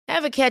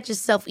Ever catch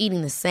yourself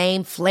eating the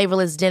same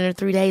flavorless dinner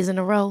 3 days in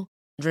a row?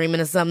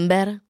 Dreaming of something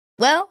better?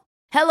 Well,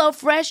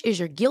 HelloFresh is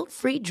your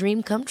guilt-free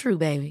dream come true,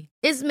 baby.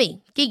 It's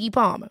me, Keke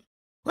Palmer.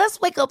 Let's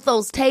wake up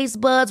those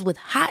taste buds with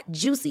hot,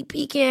 juicy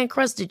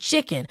pecan-crusted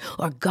chicken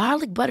or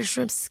garlic butter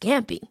shrimp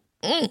scampi.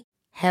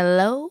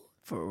 Hello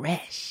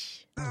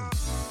Fresh.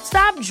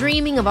 Stop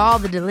dreaming of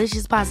all the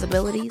delicious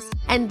possibilities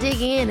and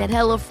dig in at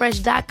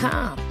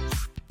HelloFresh.com.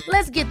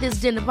 Let's get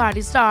this dinner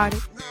party started.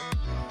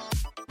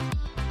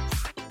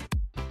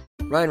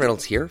 Ryan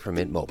Reynolds here from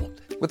Mint Mobile.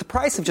 With the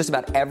price of just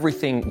about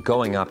everything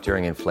going up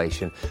during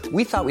inflation,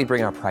 we thought we'd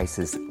bring our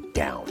prices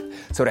down.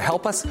 So to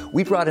help us,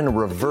 we brought in a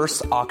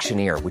reverse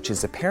auctioneer, which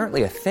is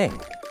apparently a thing.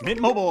 Mint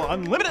Mobile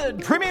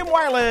Unlimited Premium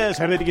Wireless.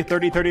 How to get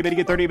 30, 30, bit to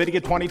get 30, bit to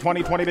get 20,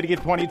 20, 20, bit to get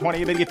 20,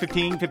 20, bit to get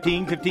 15,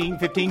 15, 15,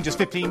 15, just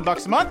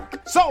 $15 a month?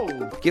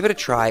 Sold! Give it a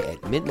try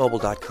at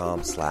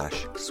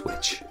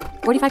mintmobile.com/switch.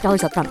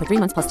 $45 up front for 3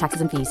 months plus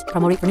taxes and fees.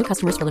 Promo rate for new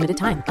customers for limited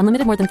time.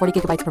 Unlimited more than 40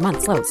 gigabytes per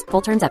month. Slows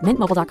full terms at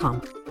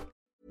mintmobile.com.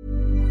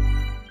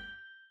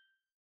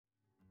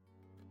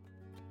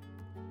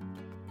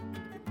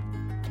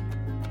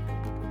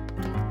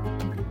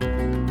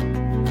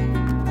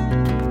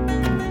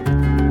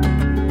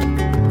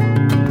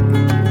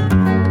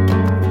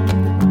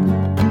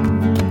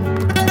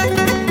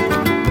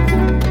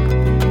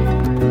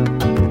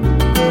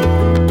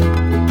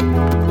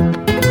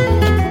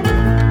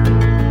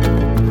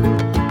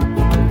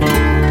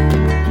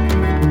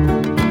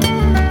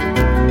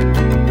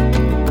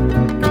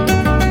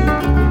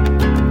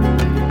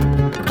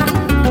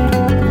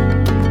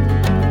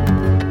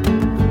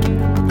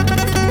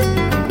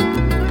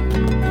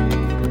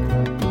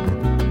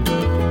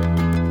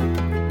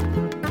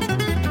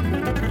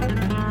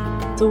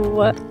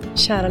 Så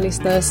kära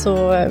lyssnare,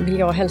 så vill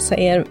jag hälsa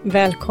er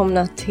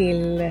välkomna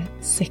till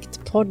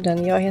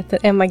Sektpodden. Jag heter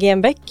Emma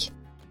Genbeck.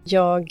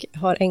 Jag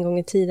har en gång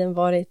i tiden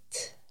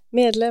varit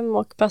medlem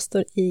och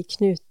pastor i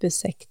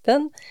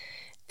Knutbysekten.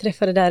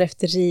 Träffade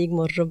därefter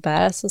Rigmor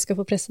Robert som ska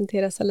få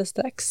presenteras alldeles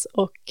strax.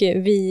 Och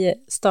vi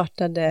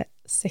startade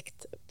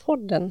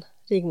Sektpodden,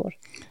 Rigmor.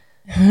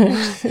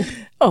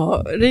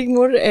 Ja,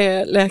 Rigmor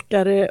är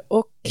läkare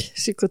och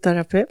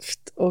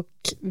psykoterapeut och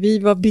vi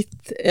var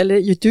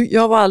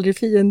jag var aldrig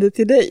fiende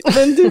till dig,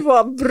 men du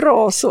var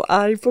bra så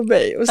arg på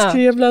mig och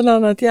skrev bland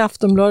annat i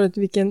Aftonbladet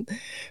vilken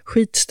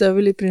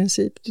skitstövel i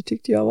princip du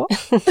tyckte jag var.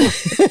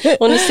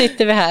 Och nu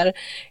sitter vi här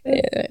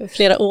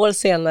flera år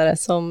senare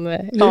som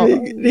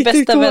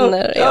bästa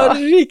vänner. Ja,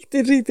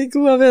 riktigt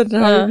goda vänner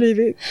har vi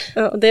blivit.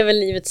 Ja. Och det är väl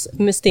livets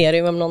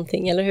mysterium om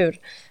någonting, eller hur?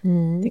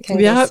 Det kan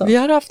vi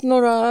har haft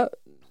några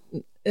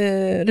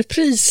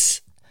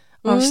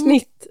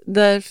reprisavsnitt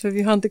därför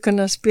vi har inte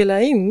kunnat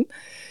spela in.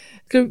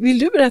 Vill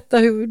du berätta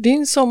hur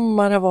din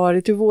sommar har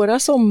varit, hur vår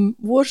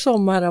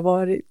sommar har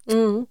varit?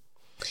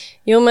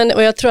 Jo, men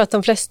och jag tror att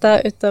de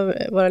flesta utav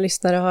våra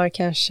lyssnare har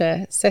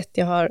kanske sett,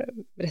 jag har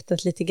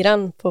berättat lite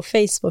grann på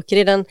Facebook.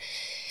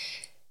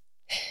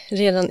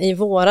 Redan i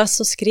våras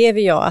så skrev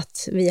jag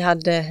att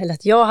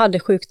jag hade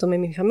sjukdom i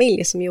min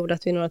familj som gjorde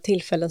att vid några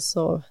tillfällen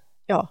så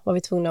var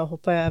vi tvungna att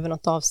hoppa över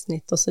något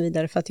avsnitt och så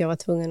vidare för att jag var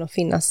tvungen att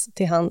finnas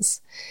till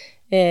hands.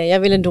 Jag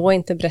ville då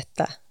inte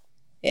berätta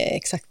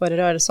exakt vad det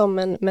rörde sig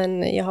om,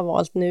 men jag har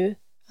valt nu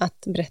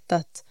att berätta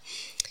att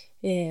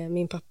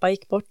min pappa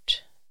gick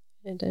bort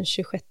den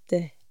 26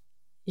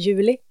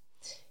 juli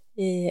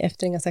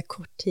efter en ganska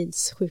kort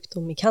tids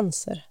sjukdom i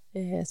cancer.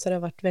 Så det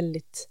har varit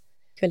väldigt,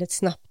 väldigt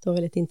snabbt och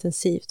väldigt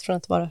intensivt från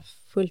att vara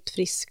fullt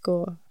frisk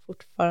och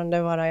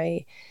fortfarande vara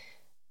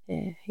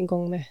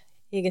igång med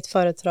eget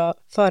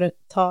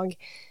företag.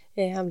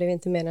 Han blev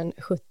inte mer än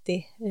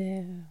 70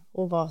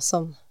 och var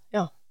som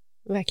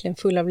verkligen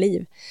full av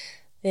liv.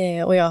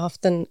 Och jag har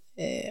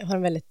har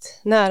en väldigt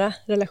nära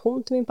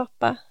relation till min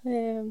pappa.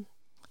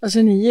 Alltså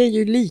ni är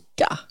ju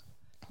lika.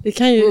 Det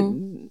kan ju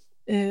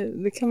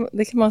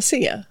det kan man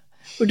se.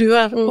 Och du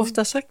har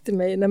ofta sagt till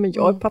mig, nej men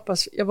jag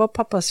var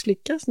pappas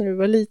flicka när du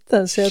var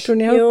liten, så jag tror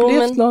ni har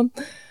upplevt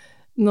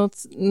något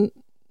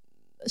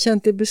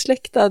känt er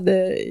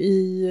besläktade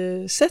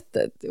i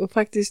sättet och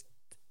faktiskt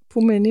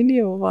påminner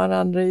ni om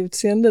varandra i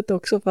utseendet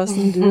också, fast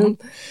du är en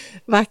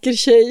vacker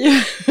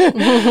tjej.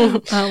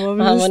 Han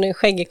var en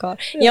skäggig karl.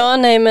 Ja,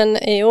 nej, men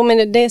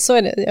men det så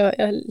är det.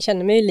 Jag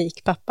känner mig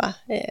lik pappa.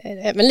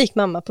 Även lik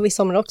mamma på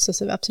vissa områden också,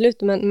 så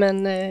absolut.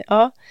 Men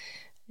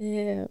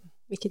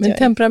vilket men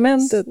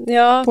temperamentet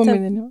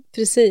påminner ni om.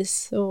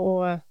 Precis.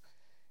 Och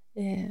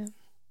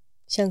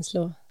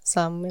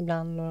känslosam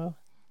ibland och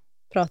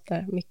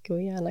pratar mycket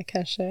och gärna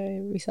kanske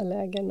i vissa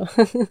lägen och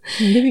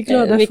det är vi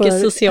glada mycket för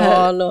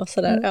social och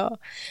sådär. Ja.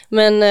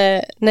 Men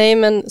nej,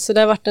 men så det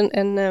har varit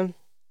det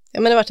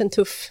har varit en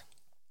tufft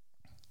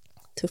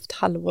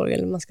halvår,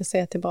 eller man ska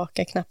säga,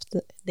 tillbaka, knappt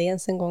det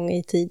ens en gång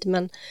i tid,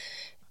 men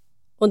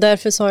och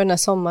därför så har den här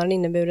sommaren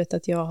inneburit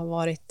att jag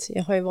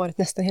har ju varit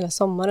nästan hela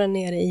sommaren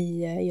nere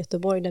i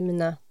Göteborg där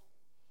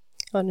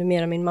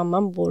numera min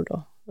mamma bor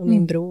då, och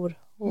min bror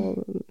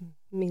och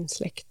min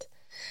släkt,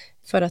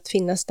 för att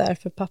finnas där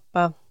för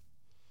pappa.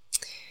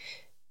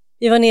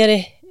 Vi var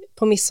nere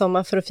på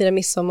midsommar för att fira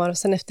midsommar, och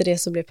sen efter det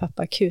så blev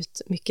pappa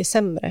akut mycket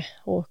sämre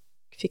och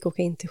fick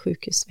åka in till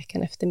sjukhus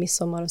veckan efter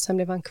midsommar, och sen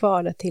blev han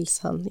kvar där tills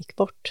han gick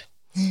bort.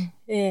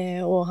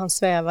 Och han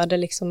svävade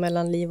liksom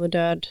mellan liv och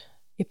död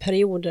i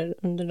perioder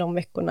under de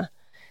veckorna.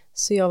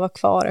 Så jag var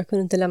kvar, jag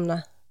kunde inte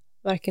lämna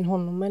varken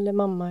honom eller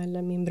mamma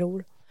eller min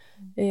bror.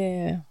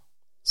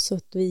 Så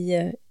att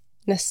vi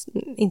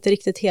inte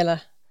riktigt hela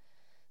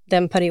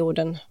den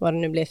perioden, vad det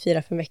nu blev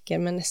 4-5 veckor,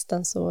 men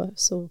nästan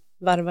så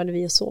varvade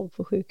vi och sov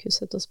på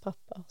sjukhuset hos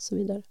pappa och så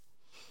vidare.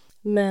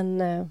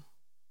 Men,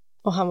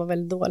 och han var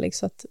väldigt dålig,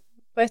 så att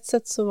på ett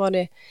sätt så var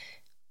det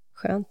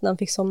skönt när han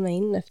fick somna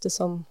in,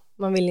 eftersom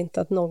man vill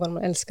inte att någon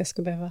man älskar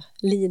ska behöva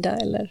lida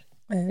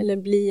eller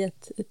bli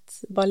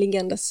ett bara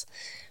liggandes.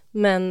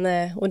 Men,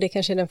 och det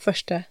kanske är den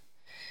första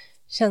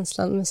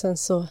känslan, men sen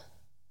så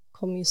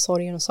kom ju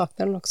sorgen och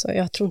saknaden också.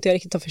 Jag tror inte jag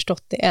riktigt har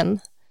förstått det än.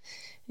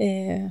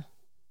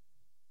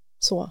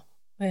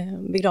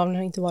 Begravningen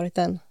har inte varit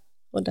än,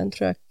 och den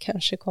tror jag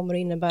kanske kommer att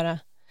innebära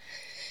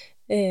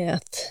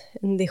att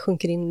det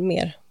sjunker in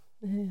mer.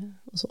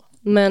 Och så.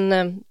 Men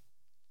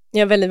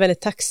jag är väldigt,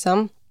 väldigt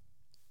tacksam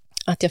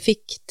att jag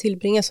fick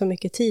tillbringa så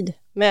mycket tid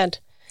med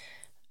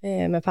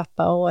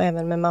pappa och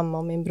även med mamma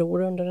och min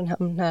bror under de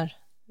här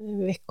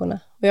veckorna.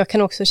 Och jag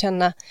kan också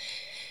känna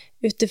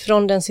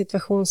utifrån den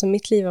situation som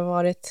mitt liv har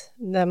varit,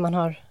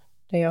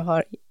 där jag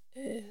har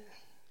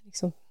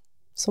liksom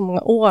så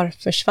många år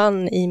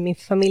försvann i min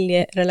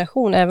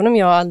familjerelation, även om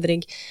jag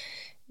aldrig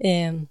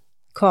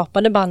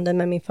kapade banden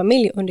med min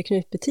familj under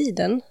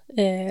Knutbytiden,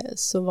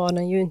 så var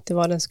den ju inte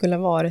vad den skulle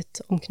ha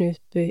varit om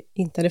Knutby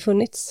inte hade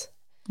funnits.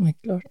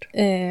 Klart.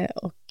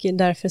 Och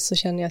därför så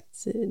känner jag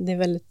att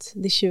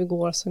det är 20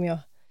 år som jag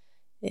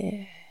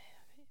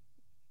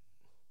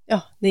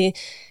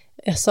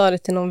jag sa det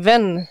till någon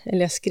vän,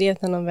 eller jag skrev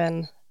till någon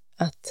vän,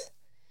 att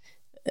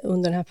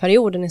under den här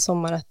perioden i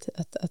sommar att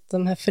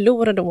de här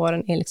förlorade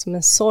åren är liksom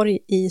en sorg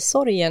i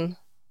sorgen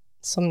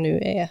som nu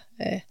är,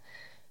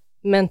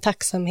 men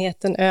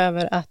tacksamheten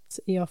över att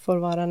jag får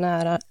vara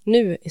nära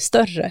nu är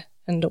större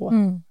ändå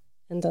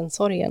än den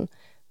sorgen,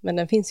 men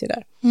den finns ju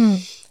där.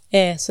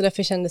 Så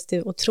därför kändes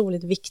det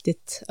otroligt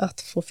viktigt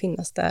att få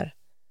finnas där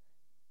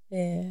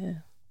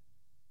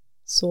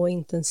så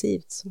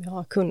intensivt som jag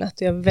har kunnat,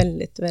 och jag är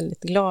väldigt,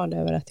 väldigt glad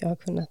över att jag har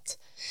kunnat,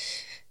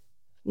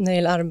 när det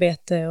gäller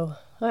arbete och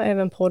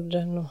även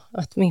podden, och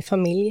att min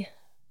familj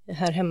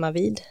här hemma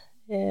vid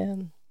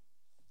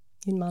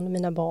min man och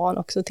mina barn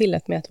också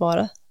tillät mig att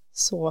vara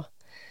så,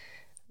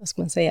 vad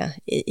ska man säga,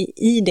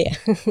 i det.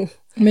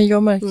 Men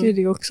jag märker ju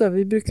det också,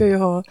 vi brukar ju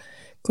ha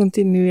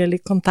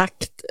kontinuerlig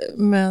kontakt,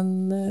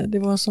 men det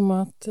var som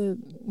att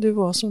det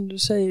var som du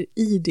säger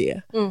i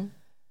det.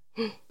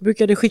 Jag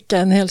brukade skicka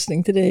en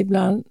hälsning till dig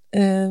ibland,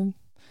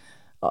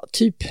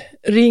 typ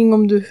ring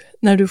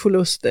när du får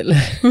lust eller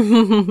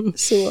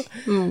så.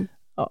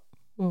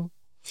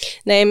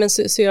 Nej, men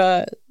så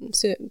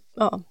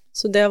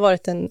det har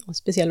varit en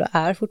speciell, och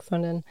är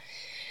fortfarande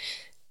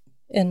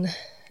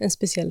en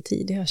speciell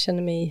tid. Jag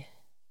känner mig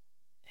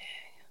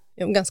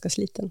ganska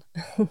sliten.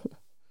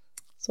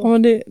 Så. Ja,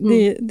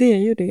 det är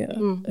ju det.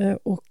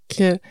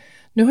 Och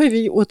nu har ju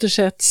vi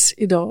återsetts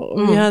idag, och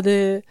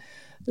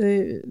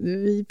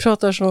vi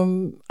pratar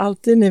som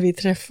alltid när vi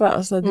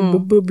träffas, att det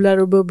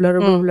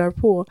bubblar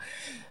på.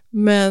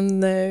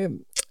 Men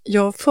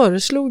jag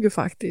föreslog ju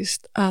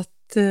faktiskt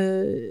att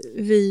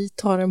vi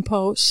tar en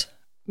paus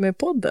med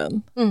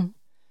podden.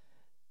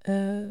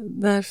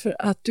 Därför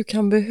att du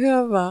kan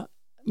behöva,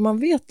 man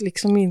vet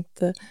liksom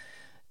inte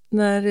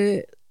när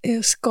det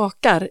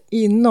skakar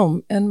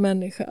inom en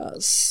människa,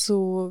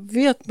 så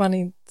vet man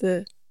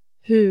inte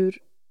hur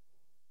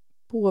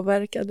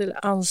påverkad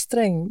eller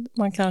ansträngd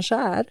man kanske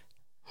är.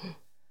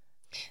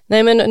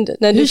 Nej, men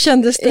hur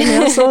kändes det när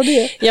jag sa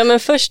det? Ja, men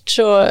först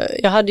så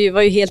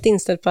var ju helt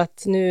inställd på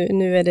att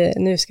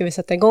nu ska vi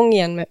sätta igång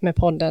igen med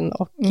podden,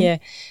 och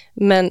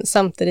men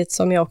samtidigt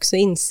som jag också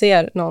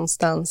inser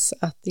någonstans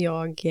att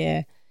jag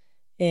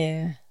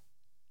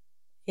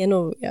är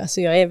nog,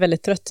 alltså jag är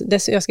väldigt trött.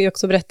 Jag ska ju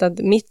också berätta att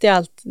mitt i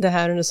allt det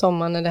här under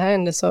sommaren, när det här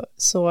hände,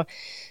 så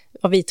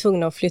var vi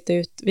tvungna att flytta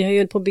ut. Vi har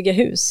ju på att bygga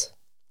hus,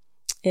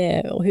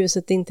 och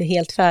huset är inte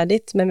helt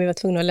färdigt, men vi var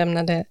tvungna att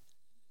lämna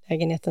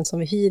lägenheten som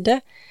vi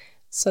hyrde.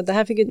 Så det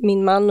här fick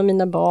min man och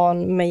mina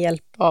barn med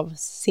hjälp av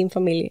sin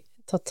familj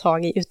ta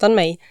tag i utan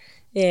mig,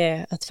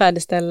 att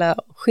färdigställa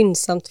och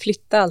skyndsamt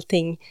flytta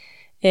allting.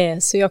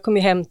 Så jag kom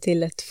ju hem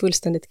till ett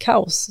fullständigt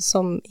kaos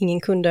som ingen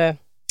kunde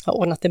ha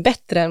ordnat det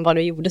bättre än vad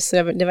det gjorde, så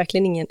det är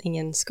verkligen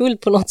ingen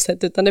skuld på något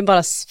sätt, utan det är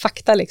bara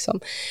fakta liksom.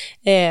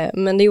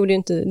 Men det gjorde ju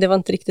inte, det var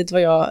inte riktigt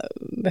vad jag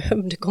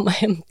behövde komma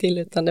hem till,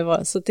 utan det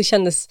var, så det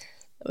kändes,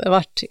 det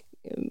vart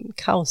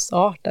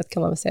kaosartat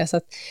kan man väl säga. Så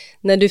att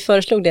när du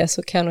föreslog det,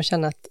 så kan jag nog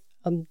känna att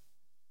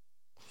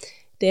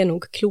det är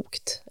nog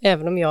klokt,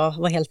 även om jag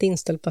var helt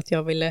inställd på att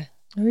jag ville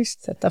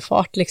sätta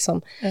fart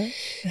liksom.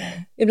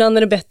 Ibland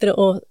är det bättre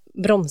att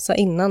bromsa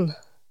innan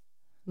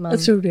man...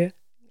 Jag tror det.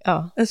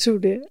 Ja. Jag tror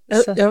det.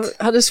 Jag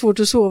hade svårt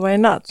att sova i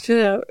natt, för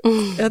jag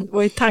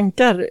var i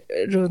tankar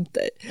runt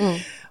dig.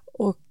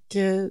 Och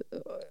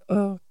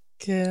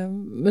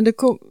Men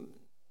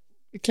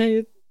vi kan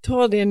ju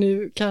ta det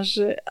nu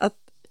kanske att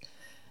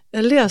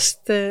jag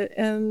läste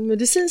en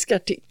medicinsk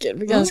artikel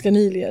för ganska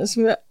nyligen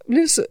som jag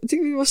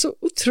tyckte var så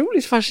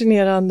otroligt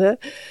fascinerande.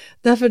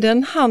 Därför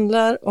den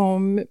handlar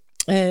om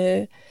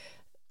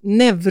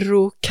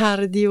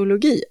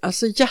neurokardiologi,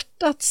 alltså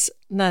hjärtats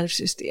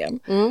nervsystem.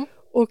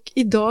 Och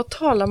idag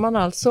talar man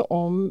alltså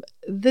om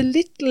the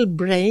little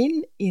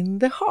brain in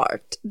the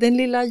heart, den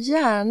lilla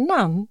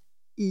hjärnan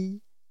i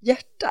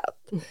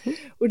hjärtat.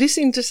 Och det är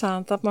så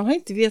intressant att man har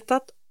inte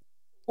vetat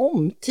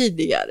om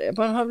tidigare.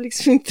 Man har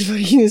liksom inte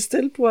varit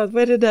inställd på att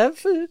vad är det där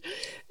för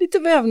lite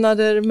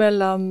vävnader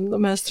mellan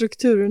de här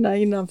strukturerna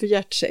innanför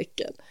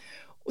hjärtsäcken.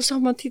 Och så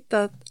har man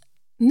tittat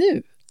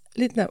nu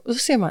lite och så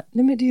ser man,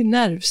 nej men det är ju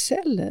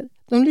nervceller.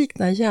 De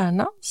liknar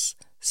hjärnans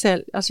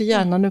cell, alltså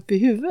hjärnan uppe i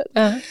huvudet.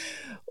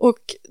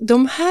 Och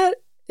de här,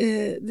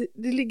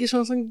 det ligger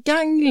som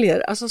ganglier,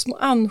 alltså små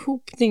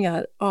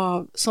anhopningar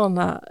av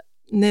sådana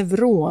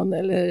neuron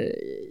eller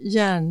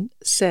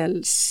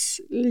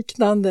hjärncells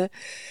liknande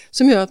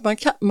som gör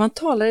att man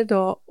talar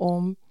idag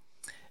om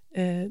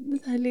den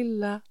här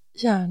lilla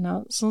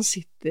hjärnan som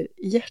sitter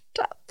i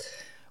hjärtat.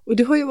 Och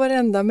det har ju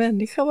varenda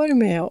människa varit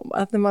med om,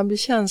 att när man blir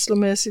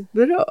känslomässigt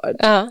berörd,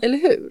 eller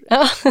hur?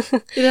 Ja.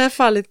 I det här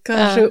fallet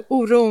kanske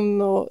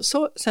oron och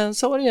sen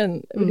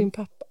sorgen över din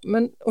pappa,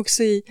 men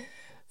också i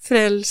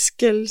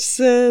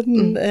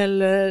förälskelsen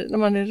eller när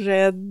man är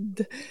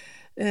rädd,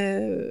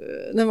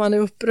 när man är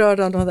upprörd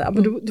av något där.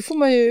 Men då får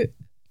man ju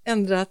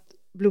ändra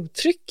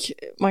blodtryck.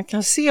 Man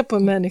kan se på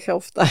en människa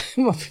ofta,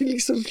 man blir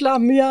liksom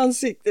flammig i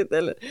ansiktet.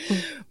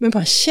 Men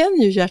man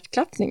känner ju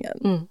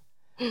hjärtklappningen.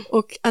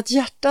 Och att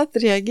hjärtat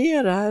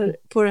reagerar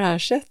på det här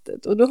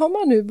sättet. Och då har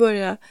man nu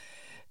börjat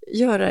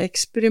göra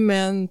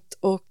experiment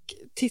och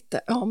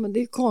titta, men det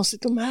är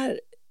konstigt, de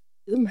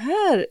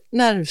här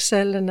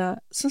nervcellerna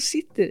som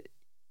sitter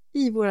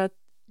i vårt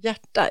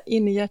hjärta,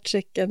 in i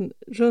hjärtsäcken,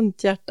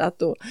 runt hjärtat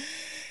då,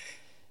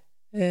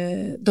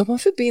 de har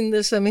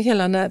förbindelse med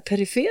hela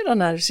perifera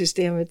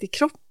nervsystemet i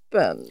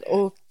kroppen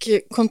och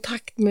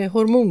kontakt med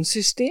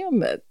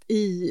hormonsystemet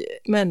i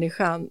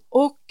människan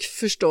och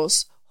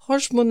förstås har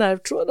små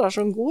nervtrådar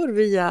som går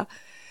via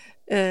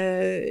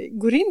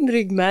går in i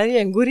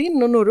ryggmärgen, går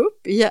in och når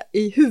upp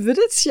i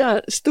huvudets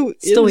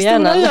stora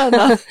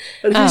hjärna.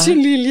 Det finns ju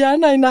en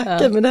lillhjärna i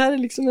nacken, men det här är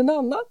liksom en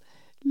annan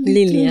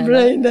little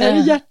brain, det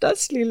här är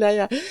hjärtats lilla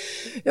hjärna.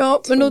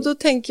 Ja, men då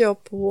tänker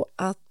jag på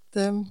att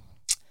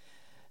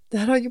det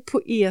här har ju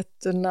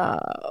poeterna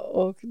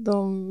och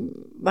de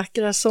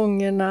vackra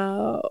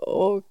sångerna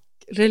och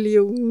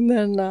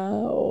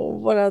religionerna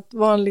och vårat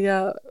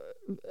vanliga,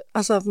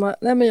 alltså att man,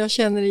 nej men jag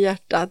känner i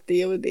hjärtat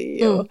det och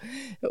det och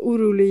jag är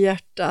orolig i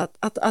hjärtat,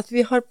 att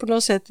vi har på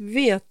något sätt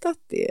vetat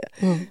det.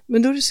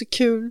 Men då är det så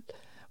kul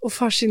och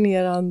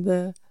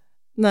fascinerande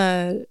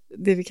när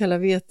det vi kallar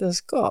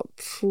vetenskap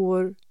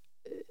får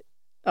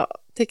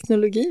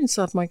teknologin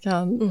så att man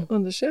kan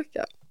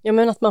undersöka. Ja,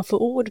 men att man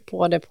får ord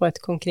på det på ett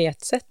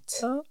konkret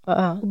sätt.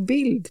 Och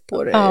bild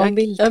på det.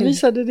 Jag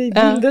visade dig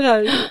bilder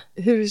här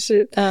hur det ser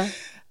ut.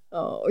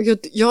 Och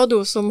jag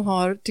då som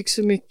har tyckt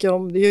så mycket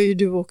om, det gör ju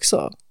du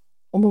också,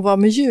 om att vara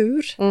med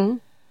djur.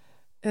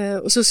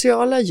 Och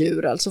sociala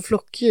djur, alltså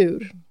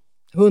flockdjur.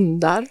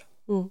 Hundar.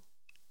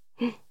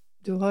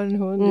 Du har en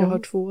hund, jag har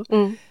 2.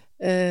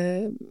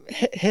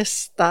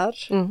 Hästar.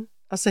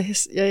 Alltså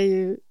jag är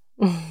ju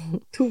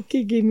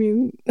tokig i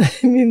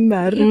min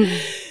märr.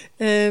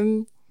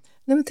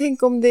 Nej, men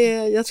tänk om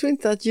det, jag tror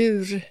inte att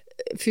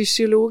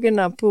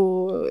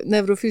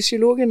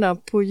neurofysiologerna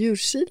på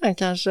djursidan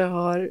kanske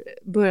har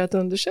börjat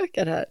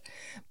undersöka det här.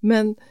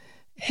 Men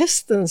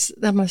hästens,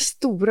 de här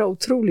stora,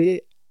 otroligt,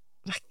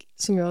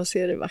 som jag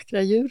ser det,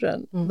 vackra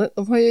djuren,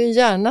 de har ju en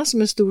hjärna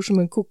som är stor som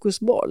en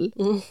kokosboll.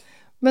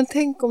 Men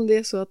tänk om det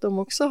är så att de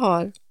också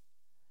har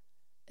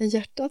en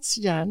hjärtats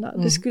hjärna.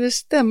 Det skulle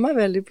stämma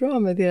väldigt bra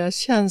med deras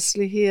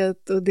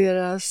känslighet och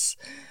deras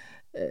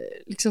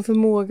liksom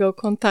förmåga att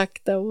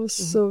kontakta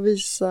oss och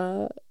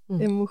visa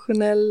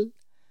emotionell,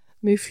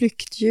 med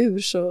flyktdjur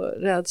så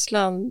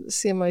rädslan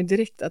ser man ju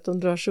direkt att de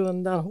drar sig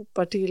undan,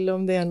 hoppar till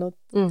om det är något.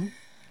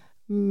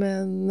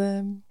 Men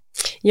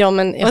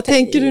vad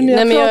tänker du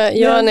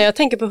när jag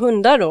tänker på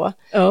hundar då,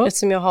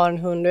 eftersom jag har en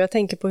hund, och jag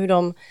tänker på hur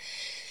de,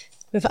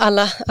 för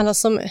alla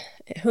som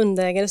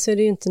hundägare så är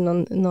det ju inte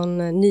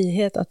någon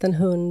nyhet att en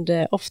hund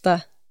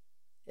ofta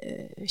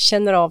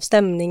känner av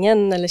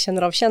stämningen eller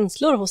känner av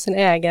känslor hos sin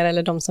ägare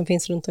eller de som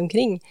finns runt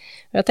omkring.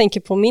 Jag tänker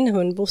på min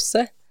hund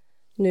Bosse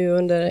nu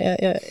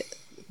jag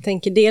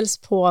tänker dels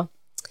på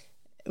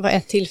var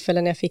ett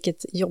tillfälle när jag fick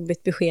ett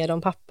jobbigt besked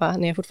om pappa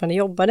när jag fortfarande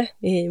jobbade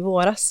i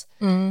våras.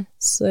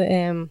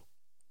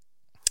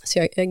 Så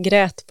jag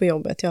grät på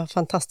jobbet. Jag har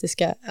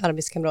fantastiska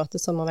arbetskamrater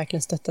som har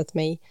verkligen stöttat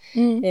mig.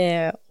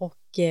 Och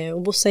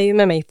Bosse är ju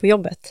med mig på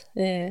jobbet.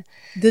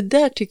 Det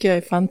där tycker jag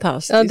är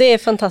fantastiskt. Ja, det är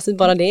fantastiskt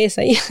bara det i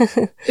sig.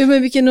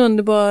 Men vilken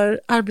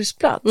underbar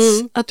arbetsplats.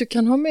 Att du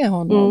kan ha med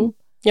honom.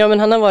 Ja, men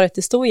han har varit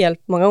till stor hjälp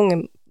många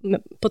gånger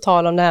på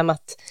tal om det här med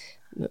att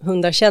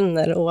hundar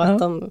känner. Och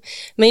att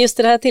men just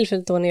det här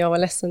tillfället då när jag var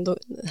ledsen, då,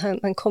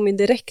 han kom ju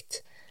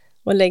direkt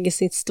och lägger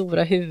sitt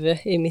stora huvud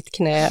i mitt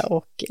knä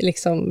och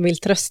liksom vill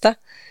trösta.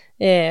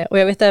 Och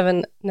jag vet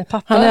även när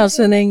pappa... Han är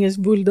alltså en engelsk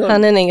bulldog.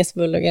 Han är en engelsk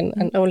bulldog,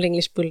 en Old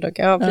English bulldog,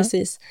 ja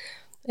precis.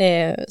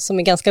 Som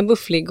är ganska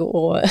bufflig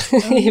och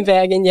i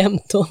vägen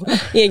jämt och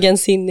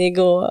egensinnig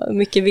och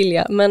mycket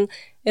vilja. Men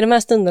i de här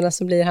stunderna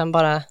så blir han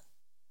bara,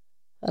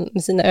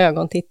 med sina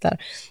ögon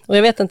tittar. Och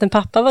jag vet att en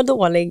pappa var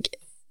dålig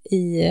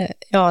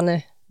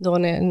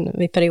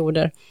vid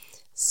perioder.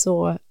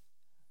 Så,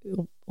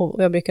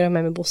 och jag brukar ha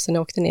med mig bussen när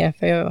jag åkte ner,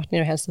 för jag har varit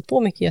ner och hälsat på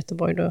mycket i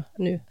Göteborg då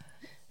nu.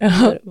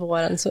 Under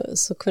våren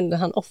så kunde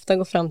han ofta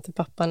gå fram till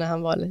pappa när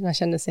han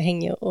kände sig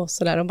hängig och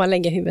sådär, och bara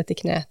lägga huvudet i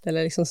knät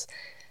eller liksom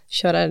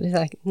köra det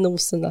här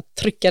nosen, att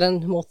trycka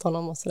den mot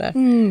honom och sådär.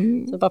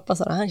 Så pappa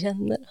sa, han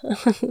känner.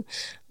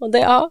 Och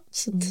det,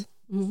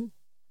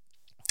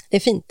 det är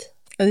fint.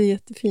 Ja, det är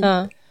jättefint.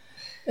 Ja.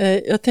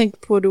 Jag tänker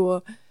på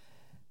då,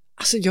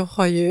 alltså jag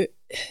har ju,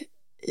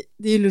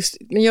 det är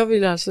lustigt, men jag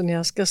vill alltså när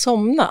jag ska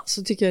somna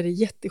så tycker jag det är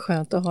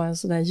jätteskönt att ha en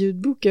sån här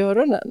ljudbok i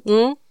öronen.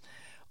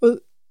 Och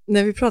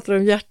när vi pratar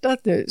om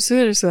hjärtat nu så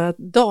är det så att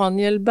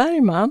Daniel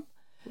Bergman,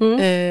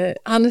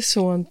 han är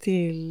son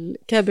till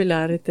Cabby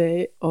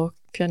Larity och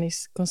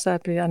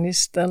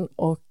konsertpianisten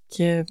och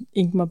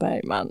Ingmar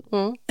Bergman.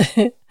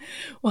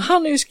 Och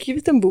han har ju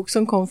skrivit en bok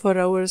som kom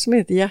förra året som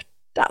heter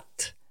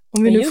Hjärtat.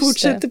 Om vi nu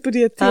fortsätter på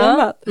det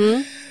temat.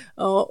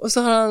 Ja, och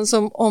så har han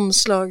som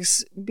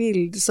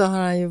omslagsbild så har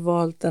han ju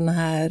valt den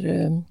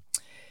här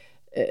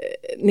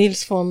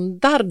Nils von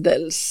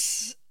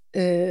Dardels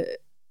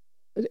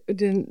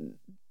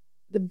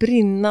det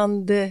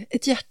brinnande,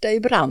 ett hjärta i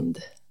brand.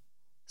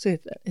 Så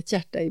heter det, ett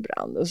hjärta i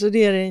brand. Och så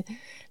det är en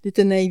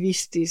lite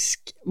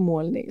naivistisk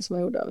målning som är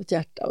gjord av ett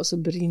hjärta och så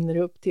brinner det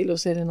upp till och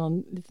så är det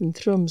någon liten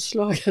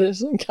trumslagare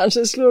som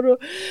kanske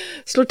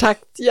slår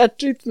takt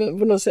hjärtrytmen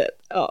på något sätt.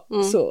 Ja,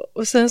 så.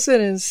 Och sen så är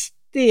det en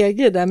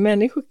stege där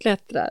människor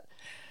klättrar.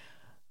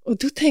 Och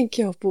då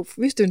tänker jag på,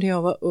 vet du när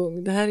jag var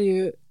ung, det här är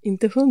ju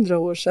inte 100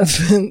 år sedan,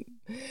 men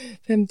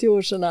 50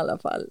 år sedan i alla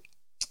fall.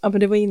 Ja, men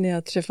det var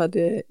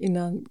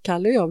innan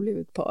Kalle och jag blev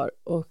ett par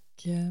och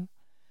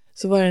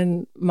så var det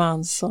en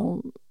man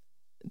som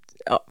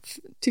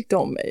tyckte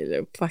om mig eller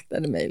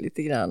uppvaktade mig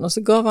lite grann och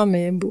så gav han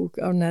mig en bok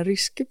av den här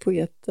ryske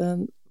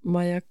poeten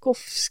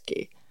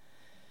Majakovskij.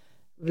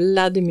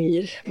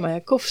 Vladimir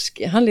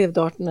Majakovskij. Han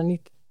levde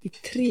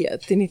 1893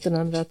 till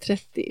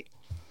 1930.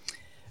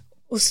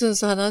 Och sen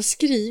så hade han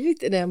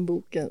skrivit i den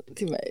boken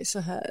till mig så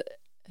här: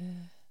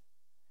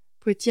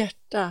 på ett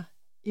hjärta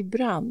i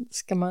brand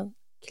ska man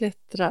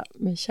klättra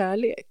med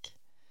kärlek.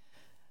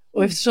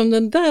 Och eftersom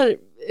den där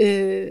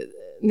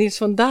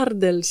Nils von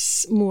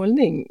Dardels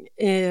målning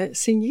är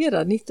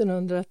signerad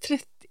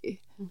 1930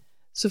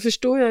 så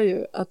förstår jag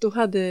ju att då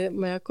hade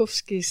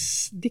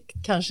Majakovskijs dikt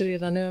kanske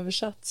redan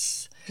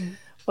översatts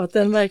och att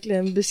den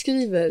verkligen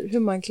beskriver hur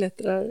man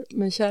klättrar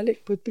med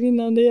kärlek på ett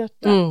brinnande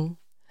hjärta.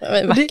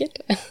 Vackert.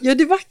 Det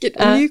är vackert.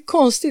 Det är ju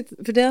konstigt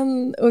för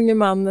den unge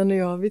mannen och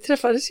jag, vi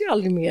träffades ju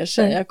aldrig mer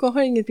sen. Jag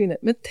har inget minne.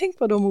 Men tänk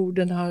vad de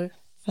orden har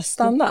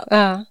stannat.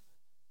 Ja.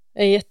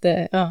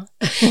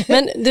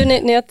 Men du,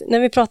 när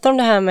vi pratar om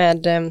det här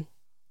med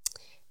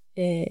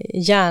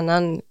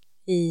hjärnan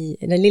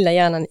den lilla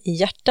hjärnan i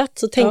hjärtat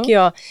så tänker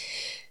jag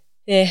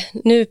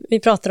nu vi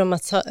pratar om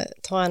att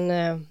ta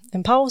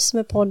en paus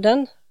med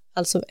podden,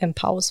 alltså en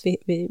paus,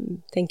 vi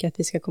tänker att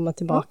vi ska komma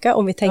tillbaka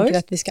och vi tänker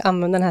att vi ska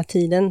använda den här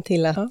tiden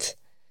till att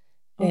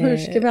och hur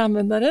ska vi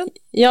använda den?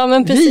 Ja,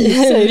 men precis.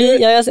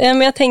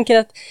 Men jag tänker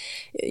att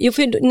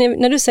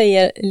när du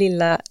säger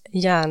lilla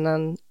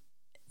hjärnan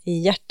i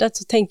hjärtat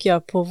så tänker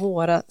jag på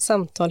våra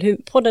samtal, hur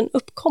podden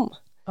uppkom.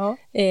 Ja.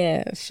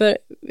 För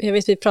jag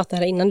vet vi pratade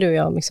här innan du och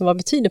jag, liksom, vad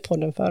betyder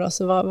podden för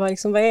oss? Vad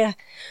är?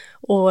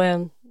 Och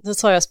så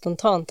sa jag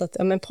spontant att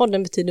men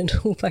podden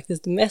betyder nog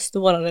faktiskt mest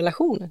vår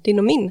relation, din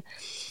och min.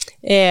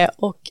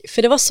 Och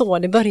för det var så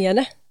det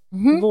började,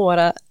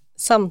 våra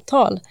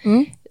samtal,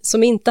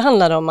 som inte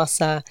handlade om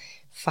massa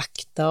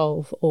fakta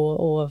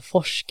och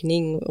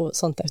forskning och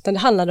sånt där, utan det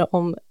handlade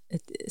om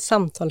ett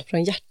samtal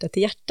från hjärta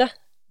till hjärta.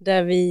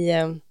 Där vi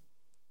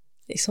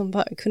liksom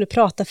bara kunde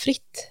prata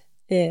fritt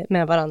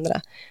med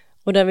varandra.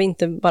 Och där vi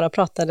inte bara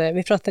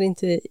vi pratade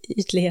inte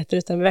ytligheter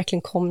utan vi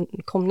verkligen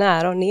kom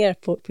nära och ner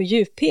på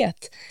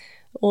djuphet.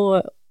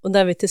 Och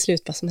där vi till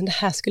slut bara, men det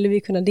här skulle vi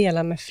kunna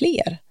dela med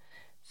fler.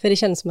 För det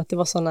kändes som att det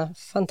var sådana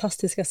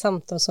fantastiska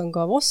samtal som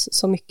gav oss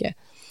så mycket.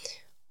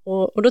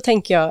 Och då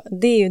tänker jag,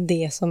 det är ju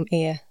det som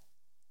är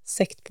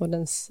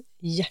sektpoddens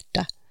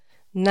hjärta.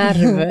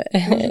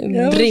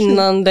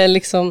 Brinnande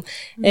liksom,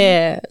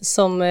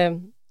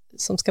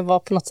 som ska vara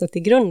på något sätt i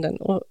grunden.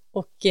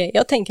 Och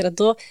jag tänker att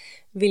då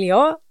vill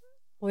jag,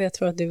 och jag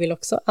tror att du vill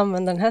också,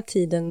 använda den här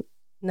tiden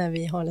när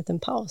vi har en liten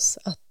paus,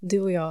 att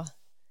du och jag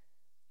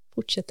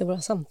fortsätter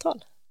våra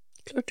samtal.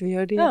 Klart vi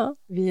gör det. Ja.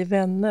 Vi är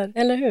vänner.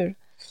 Eller hur?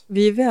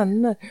 Vi är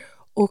vänner.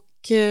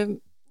 Och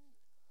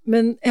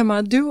men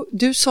Emma,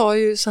 du sa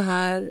ju så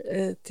här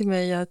till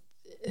mig att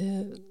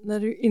när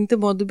du inte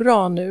mådde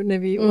bra nu, när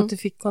vi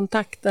återfick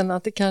kontakten,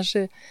 att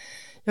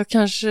jag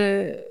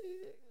kanske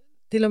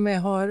till och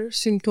med har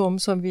symptom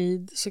som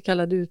vid så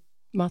kallad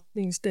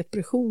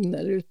utmattningsdepression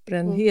eller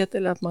utbrändhet,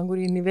 eller att man går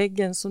in i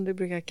väggen som det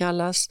brukar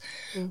kallas.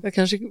 Jag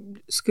kanske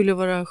skulle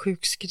vara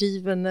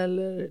sjukskriven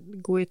eller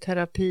gå i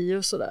terapi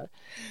och sådär.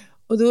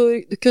 Och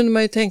då kunde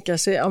man ju tänka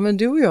sig, ja men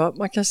du och jag,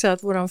 man kan säga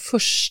att våran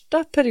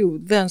första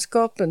period,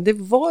 vänskapen, det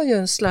var ju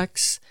en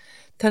slags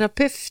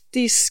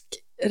terapeutisk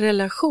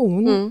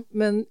relation,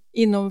 men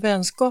inom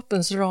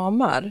vänskapens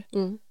ramar.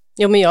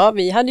 Ja, men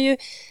vi hade ju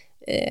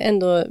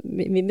ändå,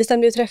 vi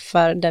bestämde ju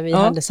träffar där vi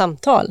hade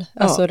samtal.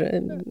 Alltså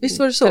visst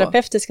var det så?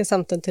 Terapeutiska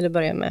samtal till att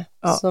börja med,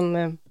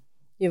 som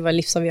ju var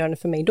livsavgörande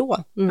för mig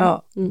då.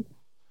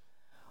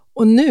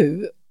 Och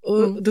nu,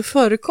 och då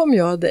förekom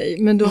jag dig,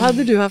 men då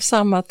hade du haft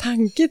samma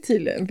tanke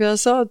tydligen. För jag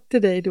sa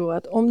till dig då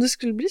att om det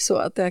skulle bli så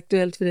att det är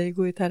aktuellt för dig att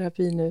gå i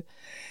terapi nu,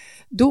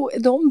 då är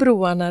de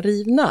broarna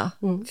rivna,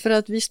 för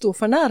att vi står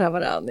för nära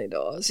varandra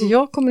idag. Så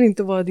jag kommer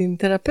inte vara din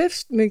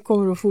terapeut, men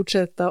kommer att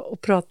fortsätta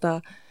att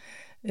prata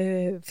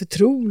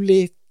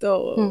förtroligt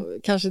och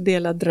kanske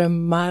dela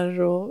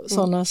drömmar och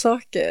sådana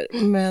saker.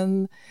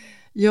 Men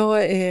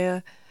jag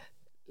är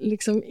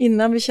liksom,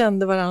 innan vi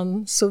kände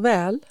varandra så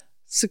väl,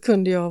 så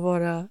kunde jag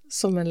vara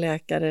som en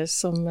läkare,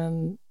 som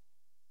en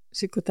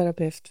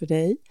psykoterapeut för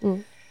dig.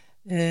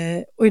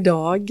 Och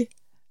idag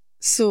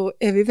så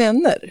är vi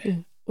vänner.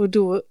 Och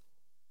då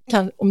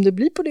om det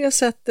blir på det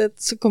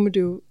sättet, så kommer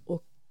du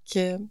och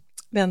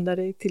vända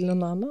dig till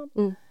någon annan.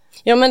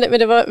 Ja, men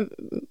det var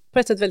på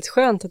ett sätt väldigt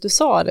skönt att du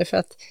sa det, för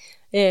att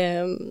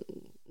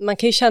man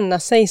kan ju känna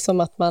sig som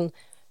att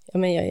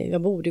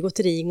jag borde gå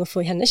till Ring, och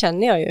för henne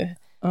känner jag ju.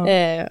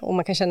 Och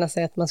man kan känna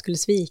sig att man skulle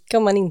svika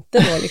om man inte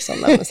då liksom,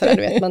 sådär,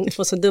 du vet, man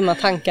får så dumma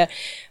tankar.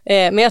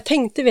 Men jag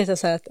tänkte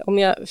så här, att om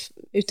jag,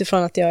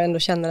 utifrån att jag ändå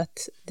känner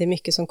att det är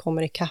mycket som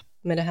kommer i kapp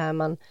med det här,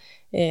 man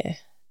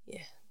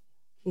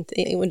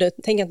och då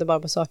tänker jag inte bara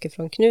på saker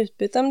från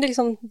Knutby, utan det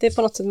är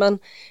på något sätt man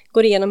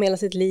går igenom hela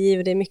sitt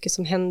liv, det är mycket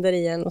som händer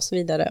i en och så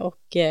vidare.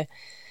 Och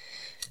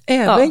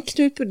även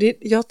Knutby,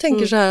 jag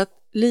tänker så här att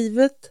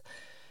livet,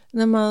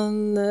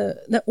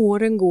 när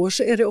åren går,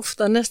 så är det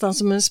ofta nästan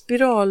som en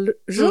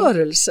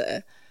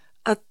spiralrörelse.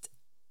 Att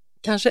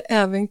kanske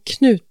även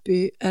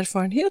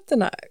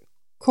Knutby-erfarenheterna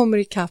kommer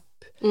i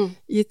kapp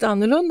i ett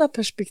annorlunda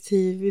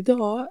perspektiv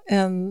idag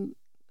än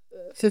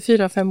för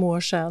 4-5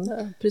 år sedan.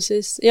 Ja,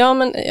 precis. Ja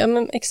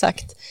men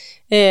exakt.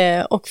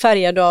 Och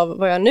färgad av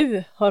vad jag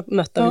nu har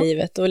mött av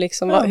livet, och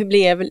hur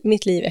blev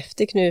mitt liv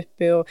efter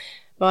Knutby, och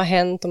vad har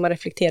hänt, och man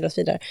reflekterar och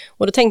så vidare.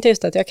 Och då tänkte jag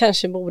just att jag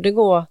kanske borde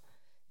gå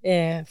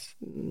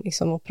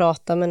och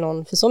prata med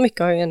någon, för så mycket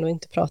har jag ändå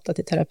inte pratat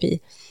i terapi.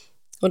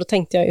 Och då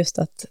tänkte jag just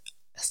att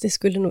det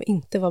skulle nog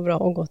inte vara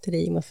bra att gå till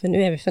Rigmor, för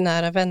nu är vi för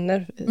nära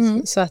vänner.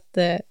 Så att,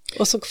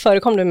 och så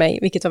förekom du mig,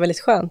 vilket var väldigt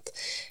skönt.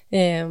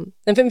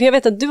 För jag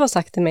vet att du har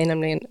sagt till mig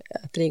nämligen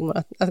att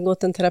Rigmor, att gå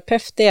till en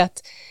terapeut,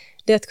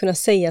 det är att kunna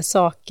säga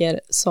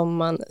saker som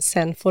man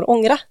sen får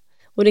ångra.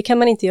 Och det kan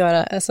man inte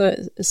göra. Alltså,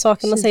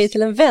 saker man säger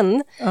till en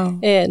vän,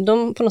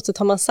 de på något sätt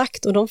har man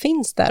sagt, och de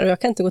finns där. Och jag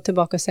kan inte gå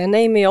tillbaka och säga,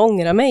 nej men jag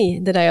ångrar mig,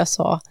 det där jag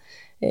sa.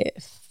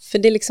 För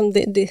det är liksom...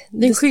 Det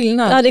är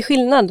skillnad. Ja, det är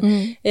skillnad.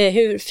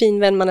 Hur fin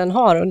vän man än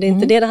har. Och det är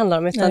inte det handlar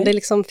om, utan det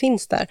liksom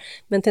finns där.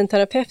 Men till en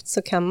terapeut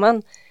så kan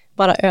man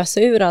bara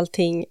ösa ur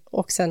allting,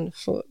 och sen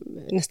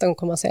nästa gång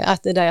komma och säga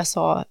att det där jag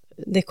sa,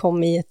 det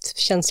kom i ett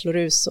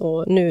känslorus,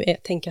 och nu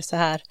tänker jag så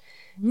här.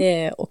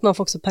 Och man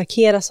får också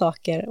parkera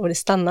saker, och det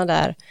stannar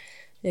där.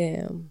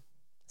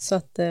 Så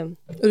att,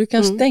 och du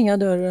kan stänga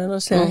dörren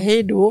och säga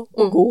hej då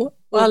och gå,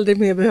 och aldrig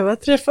mer behöva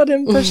träffa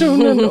den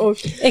personen. Och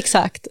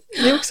exakt.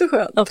 Det är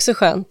också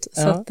skönt.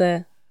 Så att,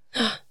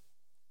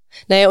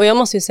 nej, och jag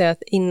måste ju säga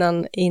att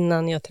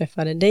innan jag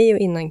träffade dig och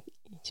innan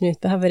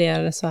Knutby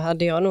havererade, så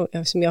hade jag nog,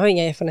 jag har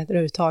inga erfarenheter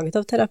överhuvudtaget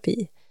av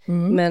terapi.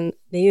 Men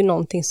det är ju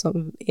någonting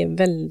som är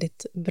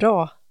väldigt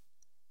bra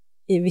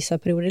i vissa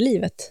perioder i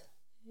livet,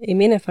 i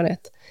min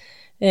erfarenhet.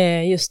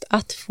 Just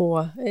att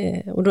få,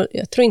 och då,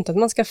 jag tror inte att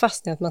man ska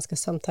fastna, att man ska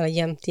samtala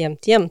jämt,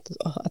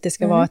 att det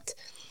ska vara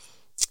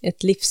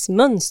ett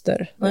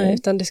livsmönster,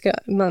 utan det ska,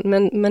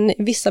 men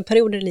vissa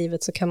perioder i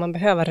livet så kan man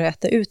behöva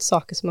räta ut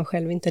saker som man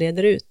själv inte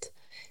reder ut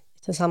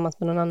tillsammans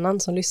med någon annan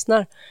som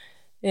lyssnar,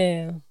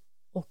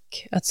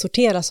 och att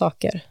sortera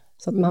saker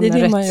så att man det är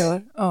det rätt, man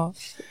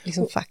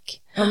gör,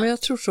 fack. Ja, men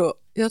jag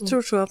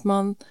tror så att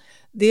man,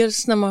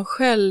 dels när man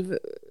själv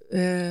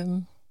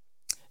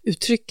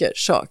uttrycker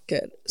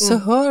saker, så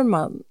hör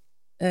man,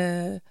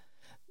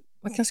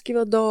 man kan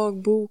skriva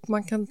dagbok,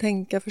 man kan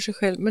tänka för sig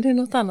själv, men det är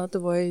något annat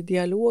att vara i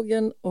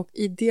dialogen, och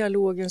i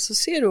dialogen så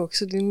ser du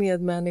också din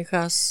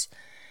medmänniskas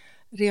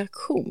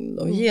reaktion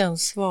och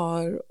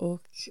gensvar,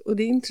 och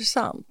det är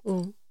intressant.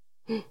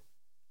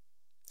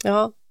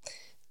 Ja,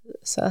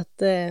 så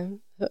att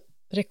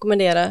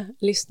rekommendera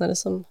lyssnare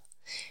som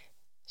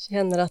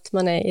känner att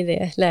man är i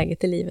det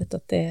läget i livet,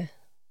 att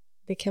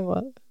det kan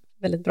vara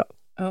väldigt bra.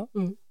 Ja.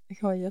 Det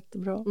kan vara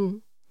jättebra.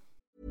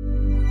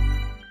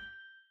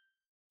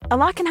 A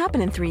lot can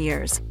happen in 3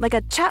 years, like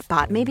a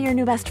chatbot may be your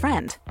new best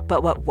friend.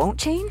 But what won't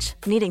change?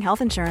 Needing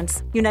health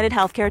insurance. United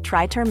Healthcare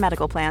Tri-Term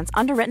Medical Plans,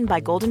 underwritten by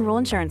Golden Rule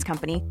Insurance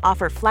Company,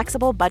 offer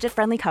flexible,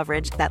 budget-friendly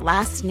coverage that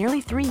lasts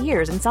nearly 3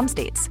 years in some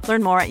states.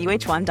 Learn more at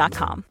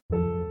uh1.com.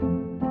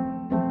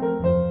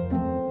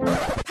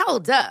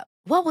 Hold up.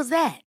 What was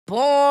that?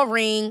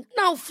 Boring.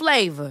 No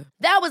flavor.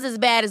 That was as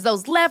bad as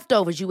those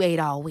leftovers you ate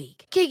all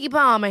week. Keke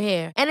Palmer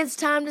here, and it's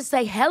time to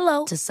say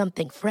hello to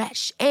something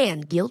fresh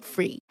and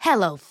guilt-free.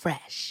 Hello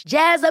Fresh.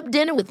 Jazz up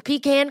dinner with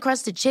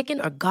pecan-crusted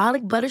chicken or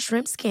garlic butter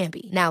shrimp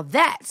scampi. Now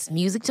that's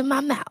music to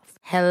my mouth.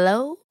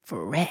 Hello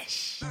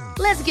Fresh.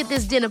 Let's get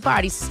this dinner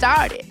party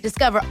started.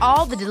 Discover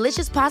all the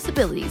delicious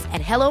possibilities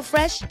at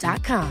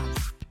hellofresh.com.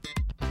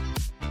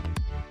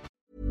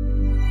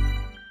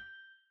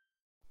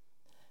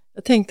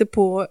 Jag tänkte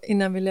på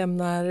innan vi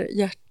lämnar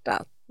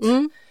hjärtat.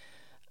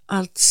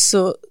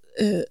 Alltså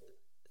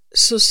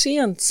så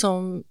sent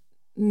som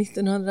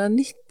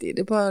 1990, det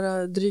är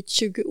bara drygt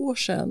 20 år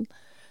sedan,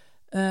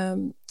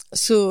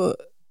 så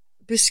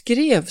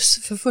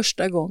beskrevs för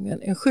första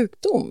gången en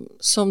sjukdom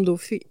som då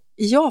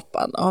i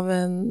Japan av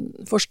en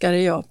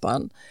forskare i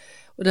Japan,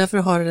 och därför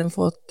har den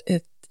fått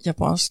ett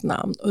japanskt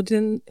namn, och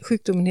den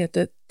sjukdomen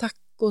heter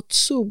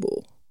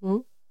Takotsubo.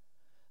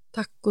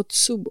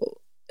 Takotsubo.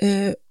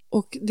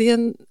 Och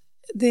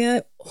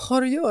det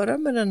har att göra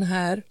med den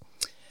här,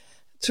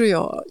 tror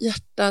jag,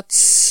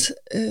 hjärtats,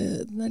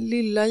 den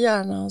lilla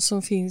hjärnan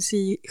som finns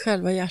i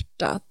själva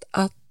hjärtat,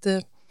 att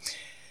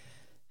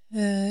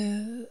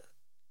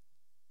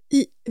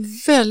i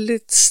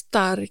väldigt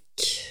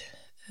stark,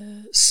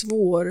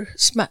 svår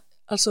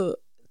alltså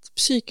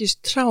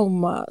psykisk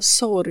trauma,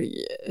 sorg,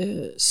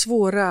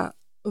 svåra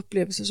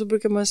upplevelser, så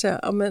brukar man säga,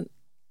 ja men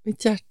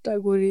mitt hjärta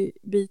går i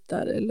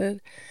bitar, eller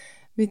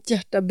mitt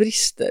hjärta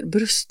brister,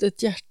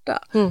 brustet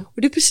hjärta.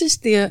 Och det är precis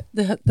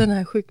den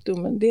här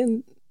sjukdomen,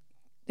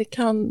 det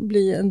kan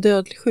bli en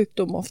dödlig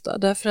sjukdom ofta,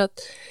 därför att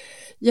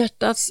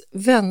hjärtats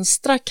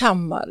vänstra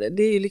kammare,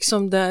 det är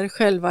liksom där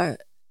själva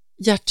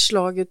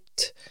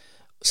hjärtslaget,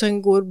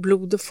 sen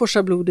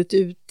forsar blodet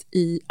ut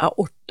i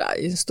aorta,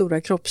 i den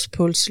stora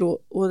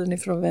kroppspulsådern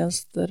ifrån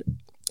vänster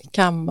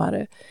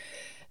kammare.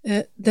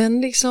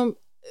 Den liksom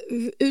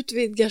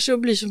utvidgar sig och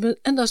blir som en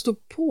enda stor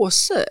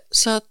påse,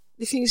 så att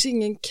det finns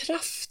ingen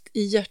kraft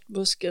i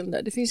hjärtmuskeln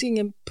där. Det finns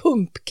ingen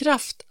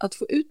pumpkraft att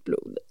få ut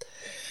blodet.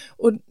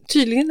 Och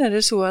tydligen är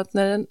det så att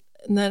när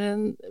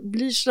den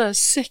blir så där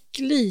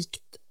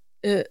säcklikt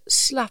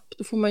slapp,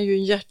 då får man ju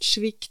en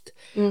hjärtsvikt.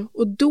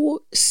 Och då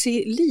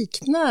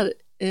liknar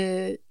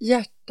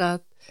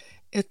hjärtat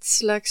ett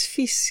slags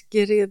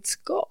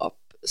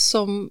fiskeredskap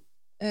som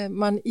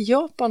man i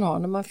Japan har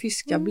när man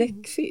fiskar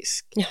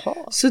bläckfisk.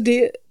 Jaha. Så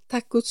det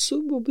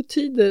Takotsubo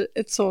betyder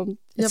ett sånt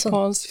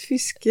japanskt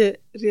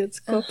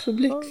fiskeredskap för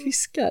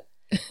bläckfiskar.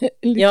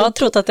 Jag har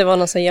trott att det var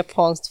något så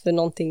japanskt för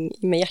någonting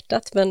med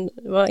hjärtat, men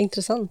det var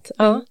intressant.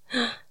 Ja.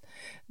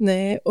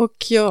 Nej,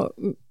 och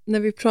när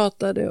vi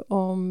pratade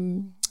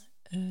om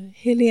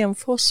Helen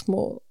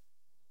Fossmo,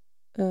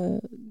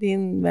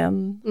 din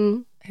vän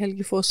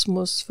Helge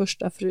Fossmos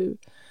första fru,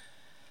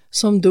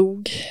 som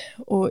dog,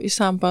 och i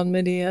samband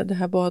med det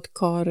här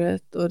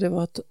badkaret, och det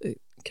var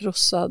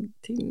krossad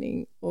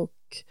tinning, och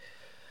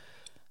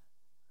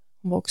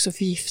hon var också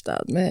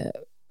förgiftad med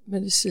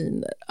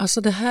mediciner.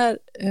 Alltså det här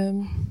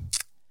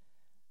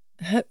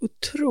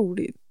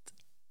otroligt.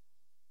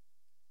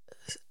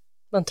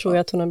 Man tror ju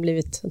att hon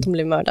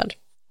blev mördad.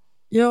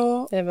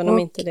 Ja, även om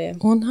inte det.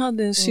 Hon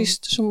hade en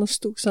syster som hon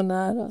stod så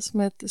nära, som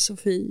hette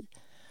Sofie.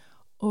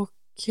 Och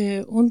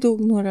hon dog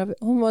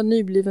hon var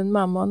nybliven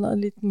mamma,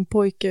 en liten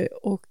pojke,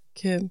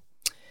 och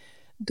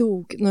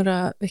dog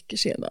några veckor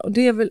senare. Och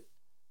det är väl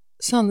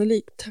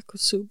sannolikt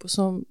Takotsubo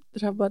som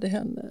drabbade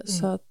henne,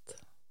 så att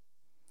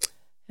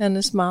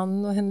hennes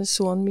man och hennes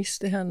son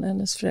miste henne,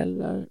 hennes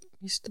föräldrar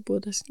miste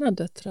båda sina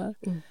döttrar.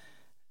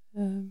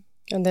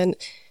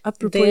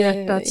 Apropå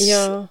hjärtats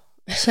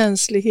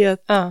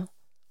känslighet. Ja.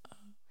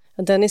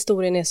 Den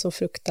historien är så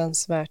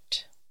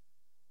fruktansvärt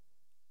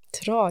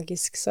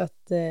tragisk, så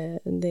att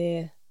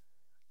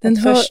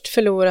först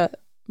förlora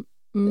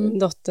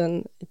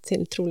dottern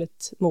till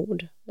troligt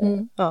mord.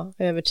 Ja,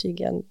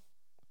 övertygad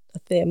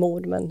att det är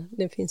mord, men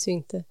det finns ju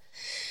inte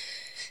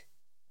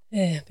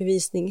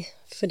bevisning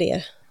för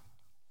det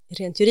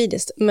rent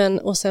juridiskt.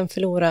 Och sen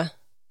förlora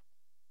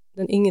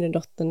den yngre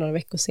dottern några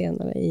veckor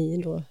senare i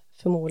då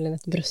förmodligen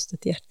ett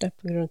brustet hjärta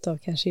på grund av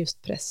kanske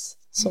just press,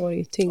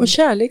 sorg, tyngd. Och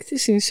kärlek till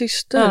sin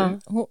syster.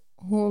 Ja.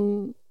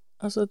 Hon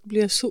alltså det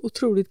blev så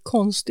otroligt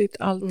konstigt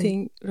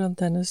allting runt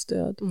hennes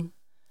död.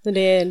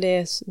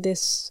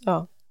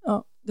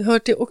 Det hör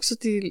till också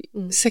till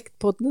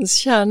sektpoddens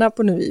kärna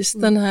på något vis.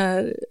 Den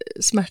här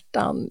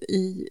smärtan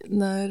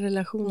när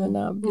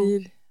relationerna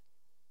blir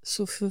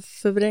så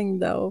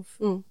förvrängda och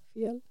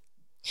fel.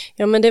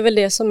 Ja, men det är väl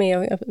det som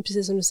är,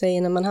 precis som du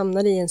säger, när man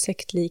hamnar i en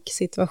sektlik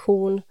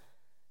situation,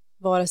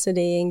 vare sig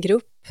det är en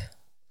grupp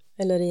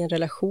eller i en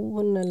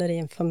relation eller i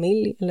en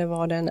familj eller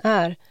vad den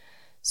är,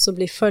 så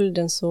blir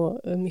följden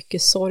så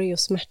mycket sorg och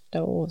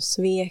smärta och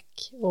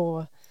svek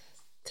och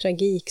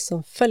tragik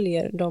som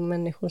följer de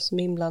människor som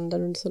är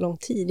inblandade under så lång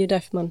tid. Det är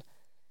därför man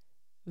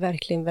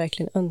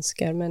verkligen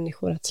önskar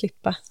människor att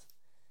slippa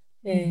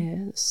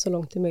så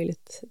långt det är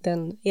möjligt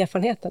den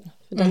erfarenheten.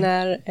 För den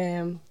är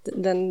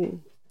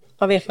den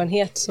av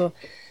erfarenhet så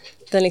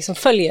den liksom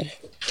följer.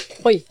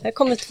 Oj, här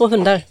kommer 2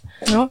 hundar.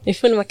 Ja. I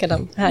full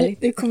makadam.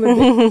 Härligt. Det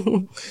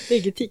kommer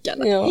bägge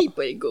tickarna. Ja. Hej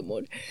på er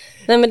gummor.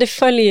 Nej, men det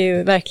följer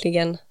ju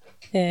verkligen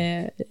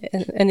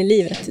en i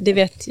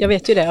livet. Jag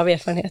vet ju det av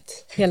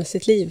erfarenhet. Hela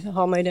sitt liv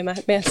har man ju det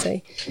med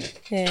sig.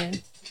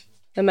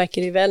 Jag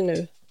märker det väl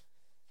nu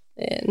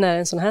när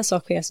en sån här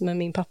sak sker som med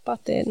min pappa,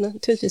 att det är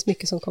naturligtvis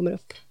mycket som kommer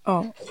upp.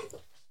 Ja.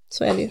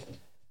 Så är det ju.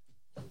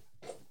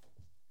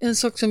 En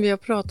sak som vi har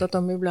pratat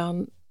om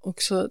ibland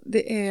också,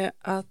 det är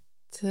att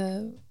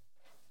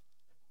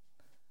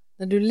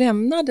när du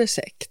lämnade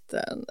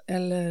sekten,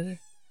 eller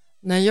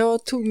när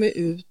jag tog mig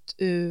ut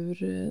ur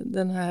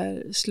den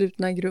här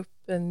slutna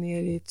gruppen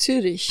nere i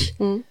Zürich,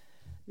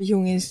 vid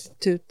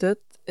Junginstitutet,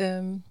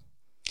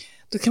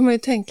 då kan man ju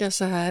tänka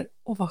så här,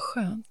 vad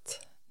skönt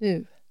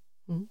nu.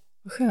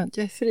 Vad skönt,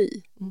 jag är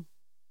fri.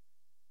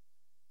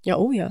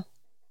 Ja.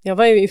 Jag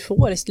var ju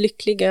euforiskt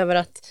lycklig över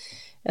att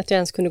jag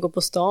ens kunde gå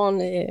på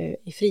stan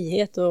i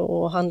frihet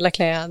och handla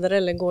kläder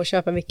eller gå och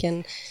köpa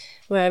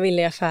vad jag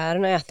ville i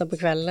affären och äta på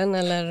kvällen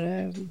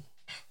eller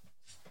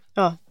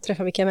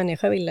träffa vilka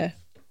människor jag ville.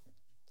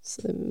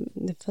 Så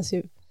det fanns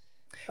ju...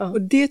 Ja.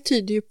 Och det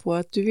tyder ju på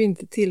att du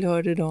inte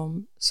tillhörde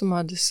dem som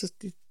hade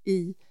suttit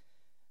i...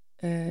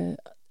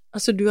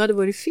 alltså du hade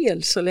varit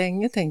fel så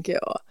länge, tänker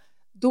jag.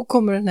 Då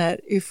kommer den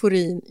här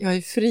euforin, jag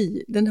är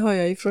fri, den hör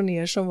jag ifrån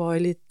er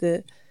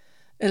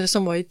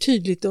som var i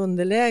tydligt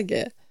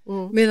underläge.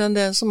 Medan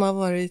den som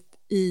har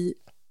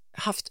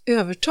haft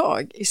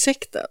övertag i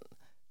sekten,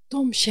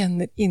 de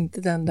känner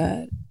inte den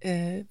där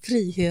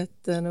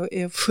friheten och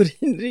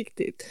euforin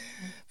riktigt.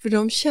 För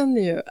de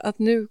känner ju att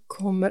nu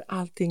kommer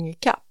allting i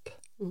kapp.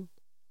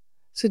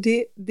 Så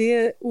det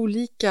är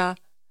olika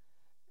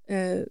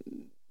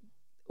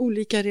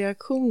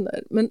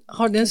reaktioner. Men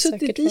har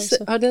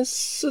den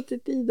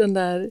suttit i den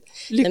där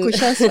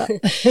lyckokänslan?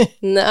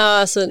 Nej,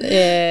 alltså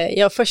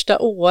första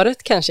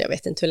året kanske, jag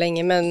vet inte hur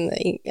länge, men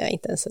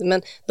inte ens.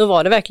 Men då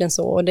var det verkligen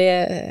så. Och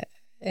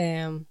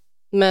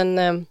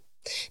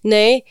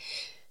nej.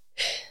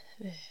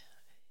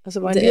 Alltså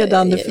var en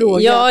ledande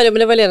fråga. Ja,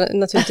 det var ledande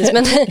naturligtvis.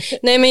 Men,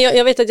 nej, men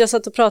jag vet att jag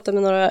satt och pratade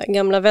med några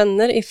gamla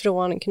vänner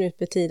ifrån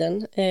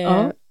Knutbytiden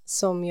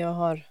som jag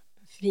har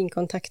fin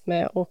kontakt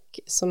med och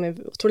som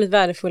är otroligt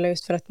värdefulla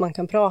just för att man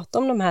kan prata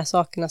om de här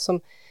sakerna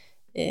som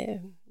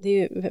det är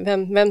ju,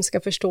 vem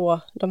ska förstå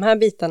de här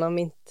bitarna om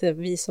inte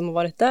vi som har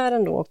varit där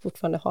ändå och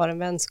fortfarande har en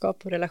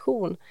vänskap och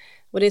relation.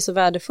 Och det är så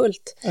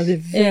värdefullt. Ja, det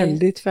är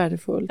väldigt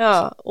värdefullt.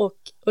 Ja, och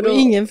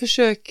ingen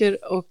försöker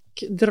att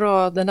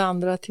dra den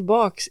andra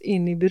tillbaks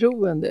in i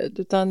beroendet,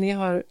 utan ni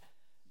har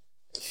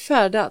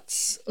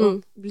färdats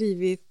och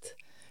blivit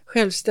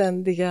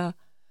självständiga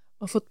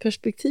och fått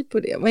perspektiv på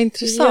det. Vad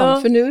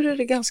intressant, för nu är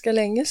det ganska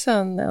länge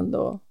sedan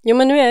ändå. Jo,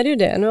 men nu är det ju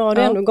det. Nu har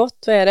det ändå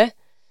gått, vad är det?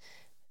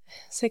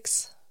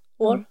 6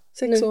 år.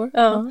 6 år.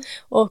 Ja.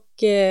 Och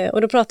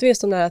då pratar vi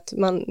just om det här att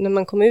när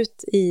man kom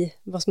ut i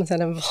vad ska man säga,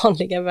 den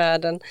vanliga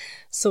världen,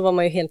 så var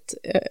man ju helt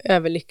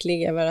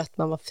överlycklig över att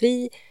man var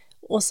fri.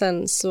 Och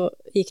sen så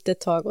gick det ett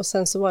tag och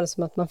sen så var det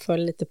som att man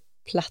föll lite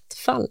platt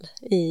fall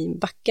i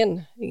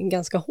backen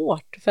ganska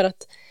hårt. För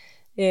att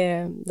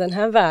den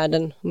här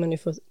världen, om man nu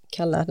får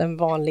kalla den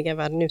vanliga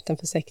världen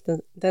utanför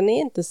sekten,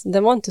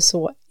 den var inte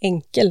så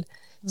enkel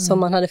som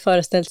man hade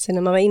föreställt sig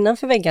när man var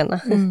innanför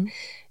väggarna.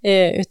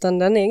 Utan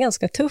den är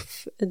ganska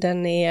tuff.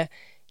 Den är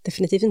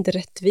definitivt inte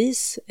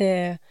rättvis.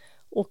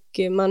 Och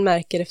man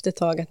märker efter ett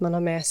tag att man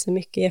har med sig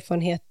mycket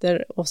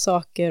erfarenheter och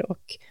saker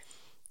och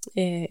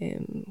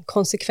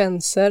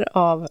konsekvenser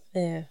av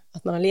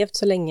att man har levt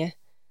så länge,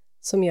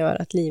 som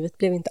gör att livet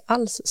blev inte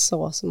alls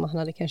så som man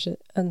hade kanske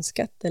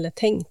önskat eller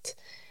tänkt.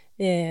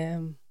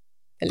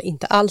 Eller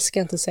inte alls, ska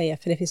jag inte säga,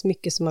 för det finns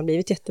mycket som har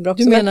blivit jättebra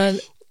också. Du menar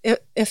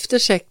efter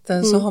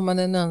sekten så har man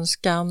en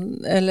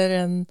önskan eller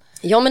en...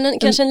 Ja, men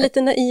kanske en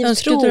lite naiv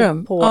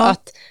tro på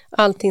att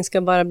allting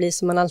ska bara bli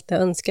som man alltid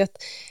har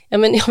önskat. Ja,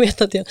 men jag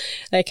vet att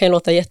det kan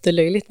låta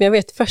jättelöjligt, men jag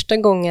vet första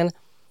gången,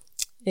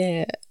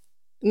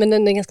 men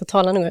den är ganska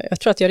talande. Jag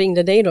tror att jag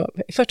ringde dig då.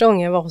 Första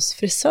gången jag var hos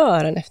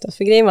frisören efteråt,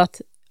 för grejen var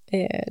att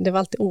det var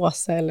alltid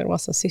Åsa eller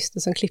Åsas syster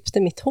som klippte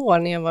mitt hår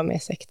när jag var med i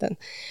sekten.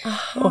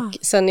 Aha.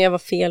 Och sen när jag var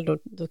fel då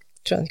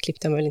tror jag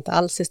klippte jag mig väl inte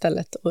alls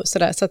istället. Och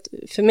sådär. Så att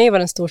för mig var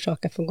det en stor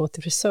sak att få gå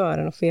till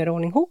frisören och få göra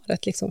ordning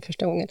håret liksom,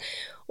 första gången.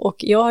 Och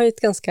jag har ju ett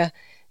ganska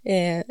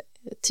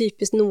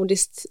typiskt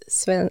nordiskt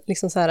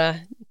liksom så här,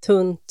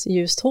 tunt,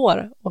 ljust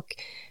hår. Och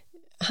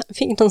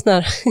fick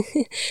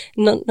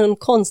någon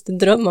konstig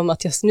dröm om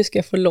att nu ska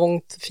jag få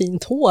långt,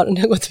 fint hår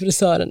när jag går till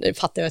frisören. Det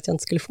fattade jag att jag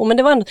inte skulle få. Men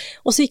det var ändå,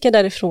 och så gick jag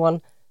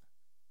därifrån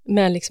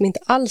med liksom inte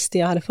alls det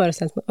jag hade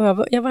föreställt mig.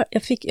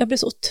 Jag blev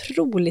så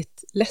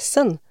otroligt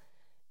ledsen.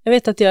 Jag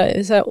vet att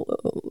jag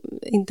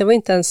var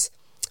inte ens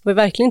var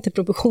verkligen inte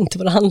proportion till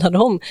vad det handlade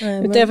om.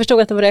 Utan jag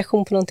förstod att det var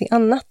reaktion på någonting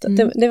annat.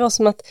 Det var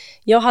som att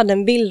jag hade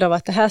en bild av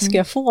att det här ska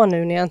jag få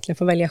nu när jag äntligen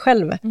får välja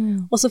själv.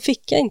 Och så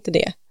fick jag inte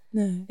det.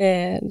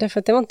 Därför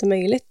att det var inte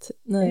möjligt.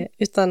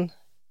 Utan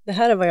det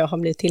här är vad jag har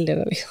blivit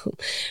tilldelad. Liksom.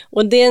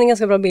 Och det är en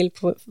ganska bra bild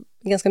på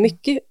ganska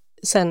mycket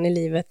sen i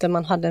livet där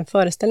man hade en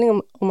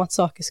föreställning om att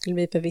saker skulle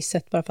bli på ett visst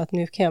sätt bara för att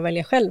nu kan jag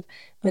välja själv.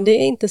 Men det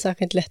är inte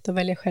särskilt lätt att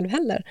välja själv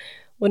heller.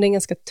 Och det är en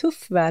ganska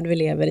tuff värld vi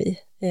lever i.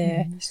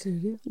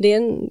 Det är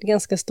en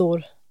ganska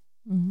stor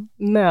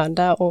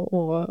möda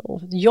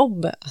och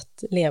jobb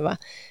att leva.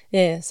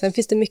 Sen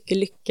finns det mycket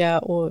lycka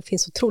och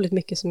finns otroligt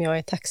mycket som jag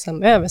är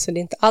tacksam över. Så det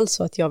är inte alls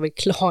så att jag vill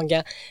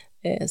klaga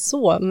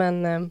så.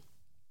 Men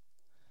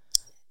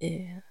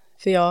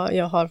för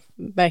jag har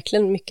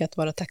verkligen mycket att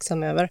vara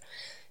tacksam över.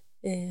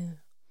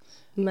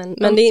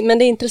 Men det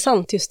är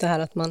intressant just det här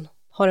att man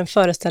har en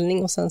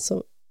föreställning och sen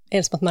så är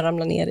det som att man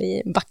ramlar ner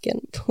i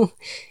backen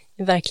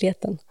i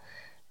verkligheten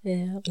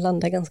och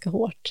landar ganska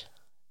hårt.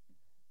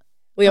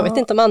 Och jag vet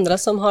inte om andra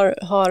som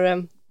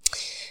har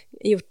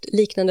gjort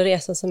liknande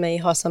resa som mig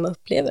har samma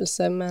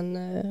upplevelse, men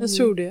jag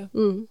tror det.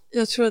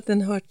 Jag tror att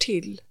den hör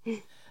till.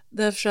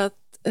 Därför att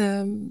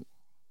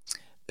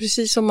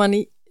precis som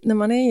när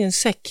man är i en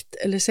sekt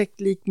eller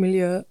sektlik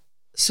miljö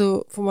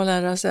så får man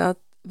lära sig att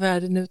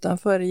världen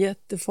utanför är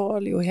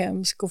jättefarlig och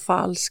hemsk och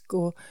falsk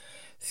och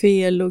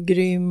fel och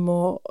grym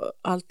och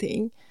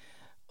allting.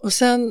 Och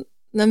sen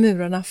när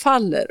murarna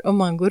faller och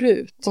man går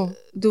ut,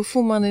 då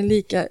får man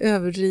en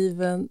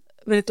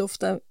väldigt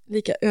ofta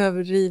lika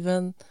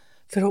överdriven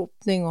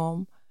förhoppning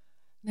om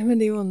nej men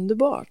det är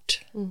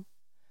underbart.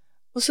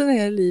 Och sen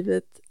är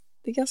livet,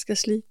 det är ganska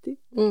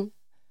slitigt.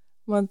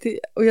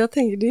 Och jag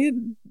tänker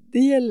det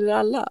gäller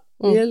alla.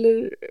 Det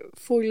gäller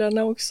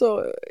fåglarna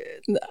också.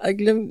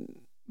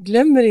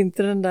 Glömmer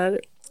inte den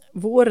där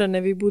våren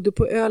när vi bodde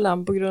på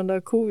Öland på grund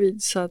av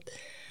covid.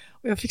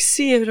 Och jag fick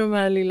se hur de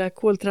här lilla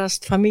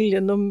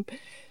koltrastfamiljen,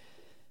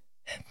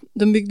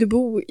 de byggde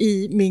bo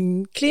i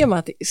min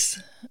klematis.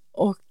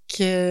 Och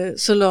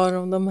så la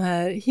de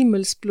här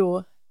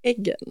himmelsblå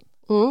äggen.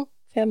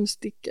 5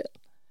 stycken.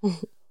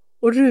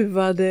 Och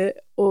ruvade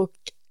och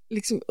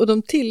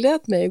de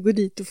tillät mig att gå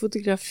dit och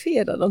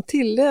fotografera.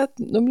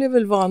 De blev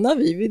väl vana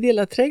vi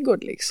delar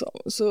trädgård liksom.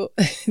 Så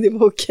det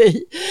var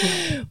okej.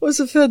 Och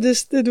så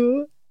föddes det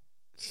då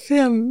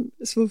 5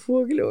 små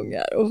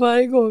fågelungar. Och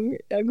varje gång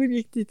jag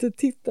gick dit och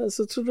tittade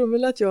så trodde de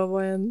väl att jag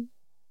var en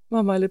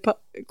mamma eller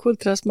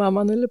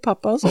koltrastmamman eller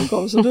pappan som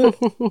kom. Så då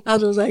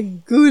hade de så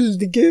här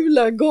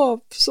guldgula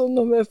gap som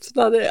de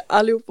öppnade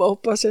allihopa.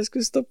 Hoppas jag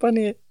skulle stoppa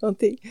ner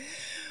någonting.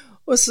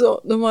 Och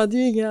så, de hade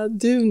ju inga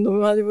dun. De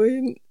var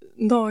ju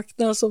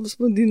nakna som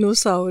små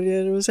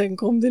dinosaurier. Och sen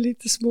kom det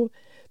lite små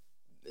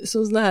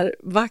såna här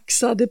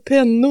vaxade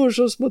pennor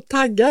som små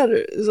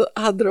taggar så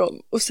hade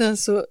de. Och sen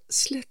så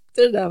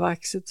släppte det där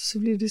vaxet och så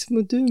blev det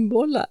små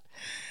dunbollar.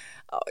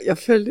 Ja, jag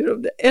följde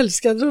dem, jag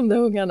älskade de där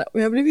ungarna.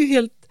 Och jag blev ju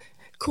helt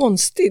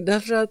konstig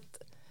därför att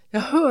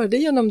jag hörde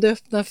genom det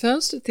öppna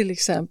fönstret till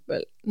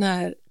exempel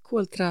när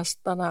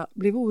koltrastarna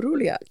blev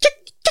oroliga.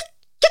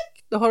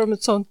 Då har de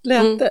ett sånt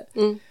läte.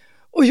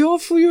 Och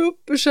jag får ju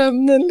upp ur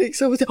sömnen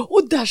liksom.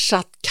 Och där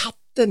satt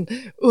katten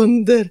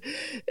under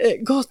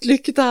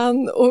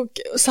gatlyktan och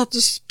satt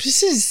och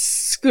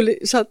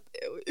satt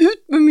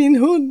ut med min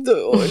hund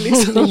och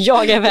liksom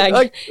jaga iväg.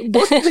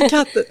 Bort med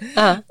katten.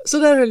 Så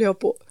där höll jag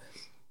på.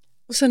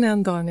 Och sen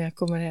en dag när jag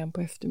kommer hem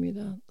på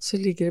eftermiddagen så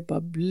ligger det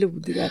bara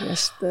blodiga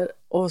rester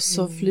och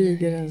så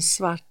flyger en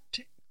svart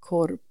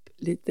korp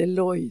lite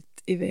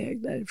lojt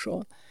iväg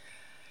därifrån.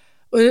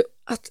 Och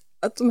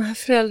att de här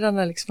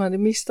föräldrarna liksom hade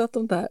missat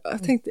dem där.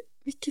 Jag tänkte,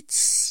 vilket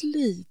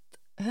slit.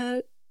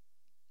 Här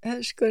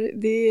ska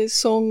det är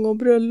sång och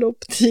bröllop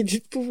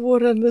tidigt på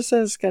våren och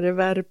sen ska det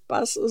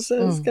värpas och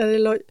sen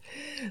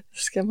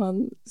ska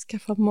man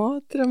skaffa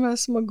mat till de här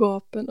små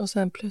gapen och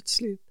sen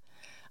plötsligt.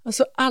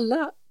 Alltså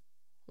alla,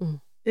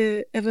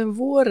 även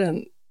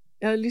våren,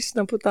 jag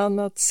lyssnar på ett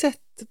annat sätt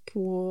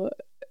på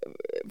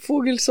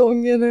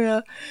fågelsången och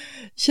jag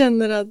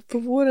känner att på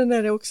våren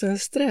är det också en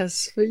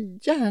stress för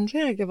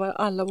järnvägar var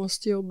alla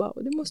måste jobba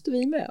och det måste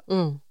vi med.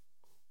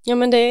 Ja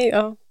men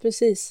ja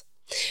precis.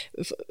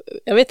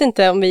 Jag vet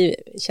inte om vi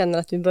känner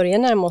att vi börjar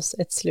närma oss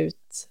ett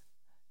slut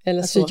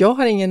eller alltså så. Jag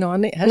har ingen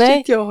aning. Här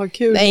sitter jag och har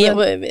kul.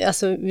 Nej,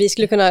 alltså vi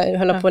skulle kunna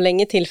hålla på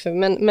länge till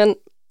men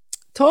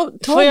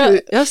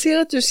jag ser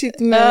att du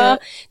sitter med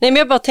nej men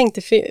jag bara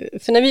tänkte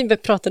för när vi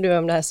pratade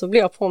om det här så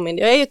blev jag påmind.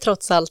 Jag är ju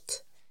trots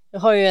allt jag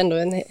har ju ändå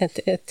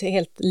ett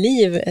helt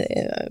liv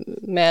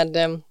med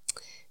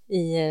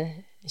i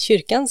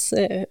kyrkans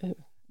det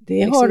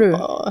liksom, har du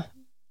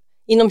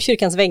inom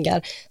kyrkans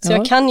väggar så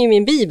jag kan ju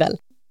min bibel.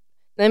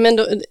 Nej men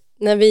då,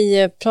 när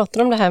vi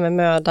pratar om det här med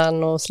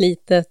mödan och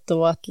slitet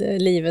och att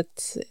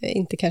livet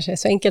inte kanske är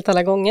så enkelt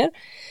alla gånger.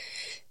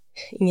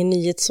 Ingen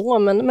nyhet så,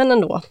 men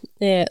ändå.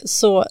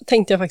 Så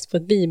tänkte jag faktiskt på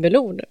ett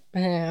bibelord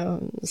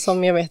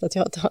som jag vet att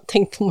jag har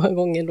tänkt på många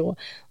gånger då.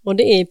 Och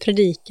det är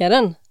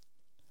Predikaren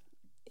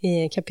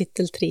i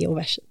kapitel 3 och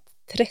vers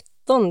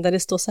 13 där det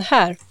står så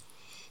här.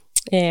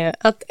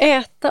 Att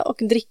äta och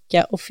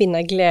dricka och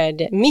finna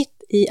glädje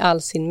mitt i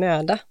all sin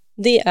möda,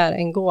 det är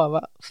en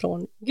gåva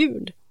från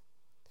Gud.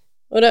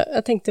 Och då,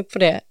 jag tänkte på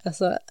det,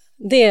 alltså,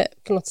 det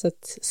på något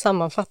sätt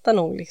sammanfattar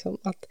nog liksom,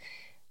 att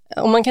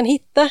om man kan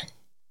hitta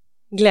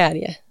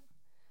glädje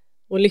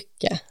och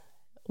lycka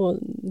och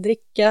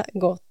dricka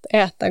gott,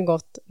 äta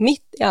gott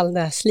mitt i all det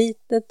här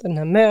slitet och den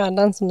här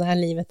mödan som det här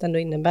livet ändå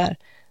innebär,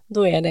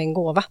 då är det en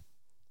gåva.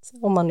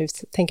 Om man nu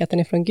tänker att den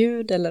är från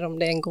Gud eller om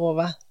det är en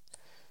gåva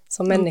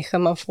som människa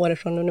man får det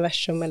från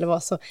universum eller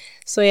vad,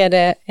 så är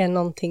det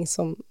någonting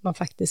som man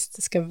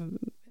faktiskt ska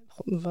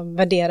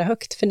värdera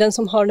högt. För den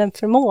som har den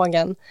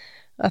förmågan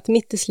att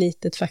mitt i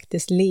slitet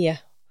faktiskt le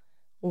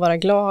och vara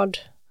glad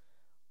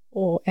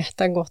och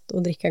äta gott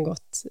och dricka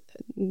gott,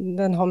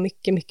 den har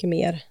mycket, mycket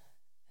mer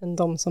än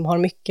de som har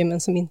mycket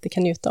men som inte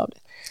kan njuta av det.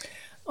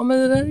 Ja, men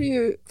det där är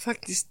ju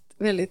faktiskt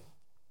väldigt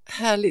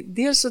härligt.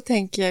 Dels så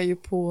tänker jag ju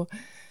på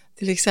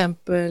till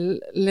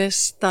exempel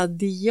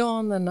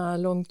lästadianerna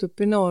långt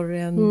upp i norr,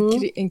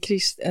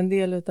 en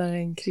del av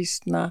den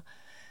kristna,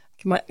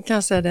 man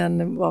kan säga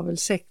den var väl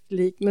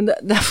sektlik, men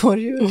där var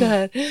ju det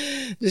här,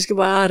 du ska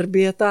bara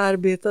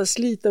arbeta,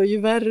 slita, och ju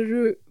värre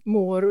du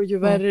mår och ju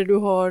värre du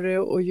har det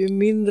och ju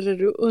mindre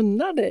du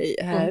unnar dig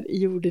här i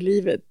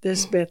jordelivet,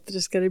 dess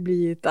bättre ska det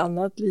bli ett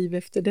annat liv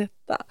efter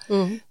detta.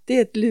 Det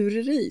är ett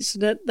lureri, så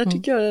där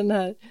tycker jag den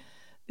här,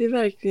 det är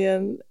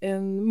verkligen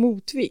en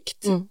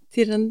motvikt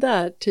till den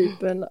där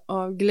typen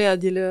av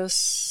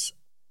glädjelös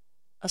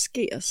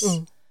askes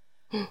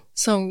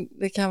som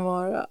det kan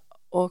vara.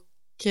 Och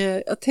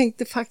jag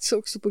tänkte faktiskt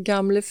också på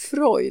gamle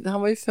Freud.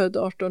 Han var ju född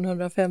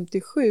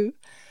 1857.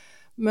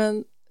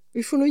 Men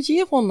vi får nog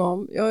ge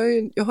honom,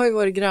 jag har ju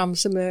varit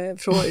gramse med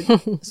Freud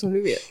som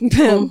du vet.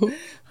 Men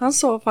han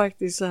sa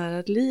faktiskt så här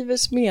att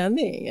livets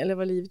mening, eller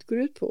vad livet går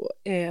ut på,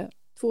 är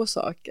 2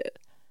 saker.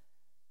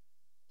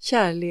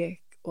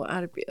 Kärlek och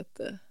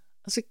arbete.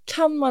 Alltså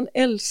kan man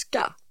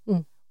älska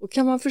och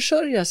kan man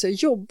försörja sig,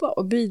 jobba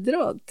och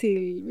bidra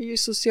till, vi är ju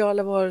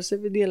sociala varelser,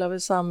 vi delar av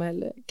ett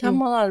samhälle, kan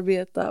man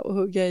arbeta och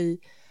hugga i,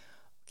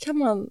 kan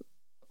man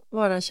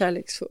vara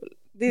kärleksfull.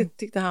 Det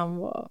tyckte han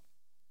var,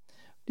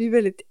 det är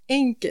väldigt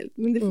enkelt,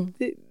 men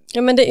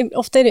ja, men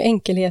ofta är det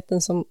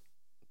enkelheten som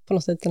på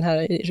något sätt den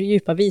här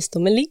djupa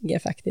visdomen ligger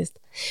faktiskt.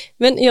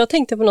 Men jag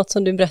tänkte på något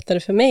som du berättade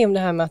för mig om det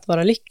här med att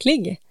vara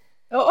lycklig.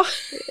 Ja.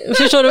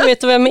 Förstår du,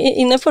 vet du vad jag är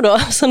inne på då?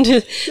 Som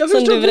du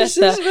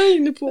precis vad jag är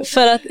inne på.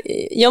 För att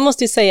jag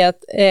måste ju säga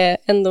att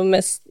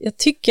jag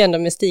tycker ändå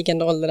med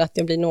stigande ålder att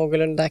jag blir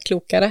någorlunda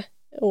klokare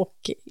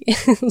och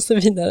så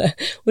vidare.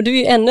 Och du är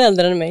ju ännu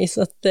äldre än mig,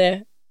 så att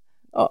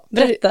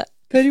berätta.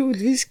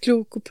 Periodvis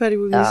klok och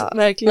periodvis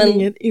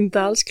verkligen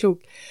inte alls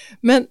klok.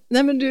 Men,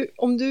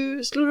 om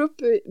du slår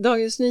upp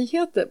Dagens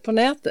Nyheter på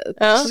nätet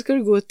så ska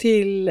du gå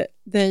till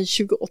den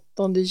 28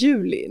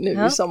 juli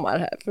nu i sommar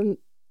här, för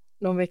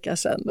någon vecka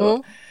sedan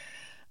då.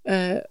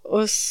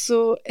 Och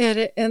så är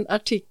det en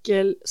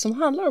artikel som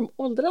handlar om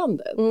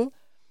åldrandet.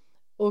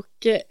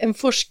 Och en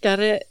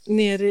forskare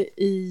nere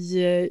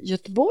i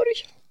Göteborg,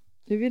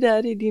 nu är vi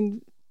där i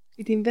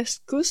din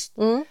västkust,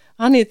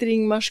 han heter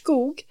Ingmar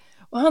Skog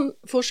och han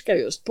forskar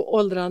just på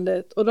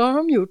åldrandet, och då har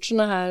de gjort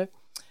såna här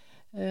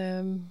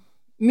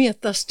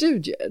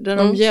metastudier där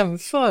de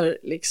jämför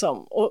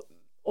liksom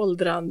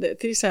åldrande,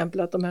 till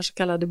exempel att de här så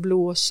kallade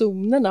blå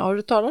zonerna, har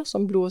du talat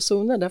om blå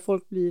zoner där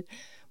folk blir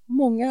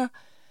många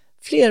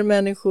fler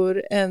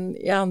människor än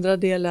i andra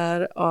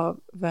delar av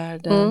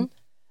världen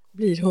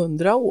blir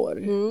 100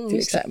 år till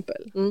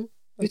exempel.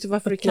 Vet du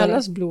varför det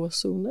kallas blå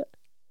zoner?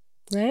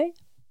 Nej.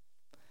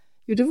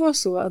 Jo, det var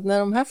så att när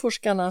de här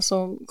forskarna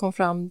som kom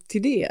fram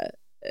till det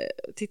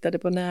tittade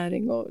på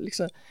näring och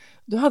liksom,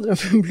 då hade de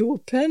en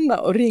blåpenna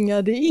och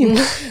ringade in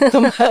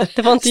de här.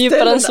 Det var inte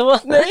djupare än så.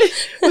 Nej,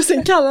 och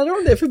sen kallade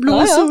de det för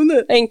blå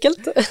zoner.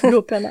 Enkelt.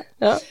 Blåpenna.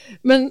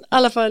 Men i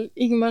alla fall,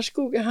 Ingmar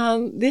Skog,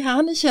 han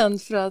är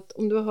känd för att,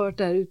 om du har hört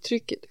det här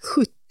uttrycket,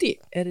 70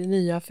 är det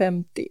nya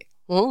 50.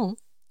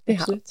 Det är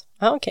absolut.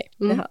 han. Okej.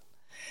 Det är han.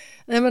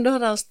 Nej, men då har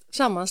han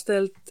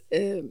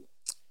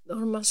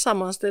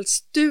sammanställt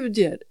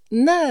studier.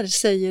 När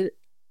säger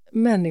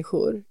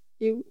människor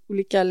i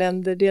olika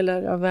länder,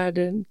 delar av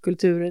världen,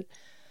 kulturer,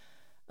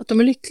 att de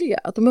är lyckliga,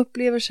 att de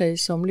upplever sig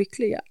som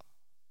lyckliga?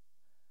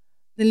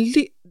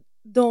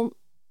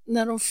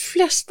 När de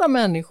flesta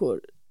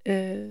människor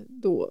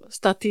då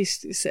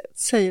statistiskt sett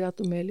säger att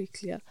de är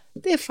lyckliga,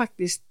 det är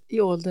faktiskt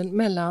i åldern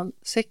mellan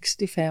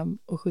 65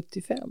 och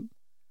 75.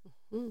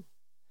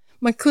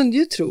 Man kunde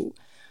ju tro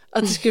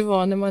att det skulle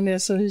vara när man är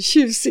som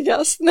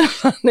tjusigast, när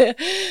man är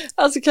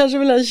alltså kanske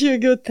mellan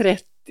 20 och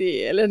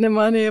 30, eller när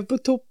man är på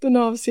toppen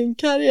av sin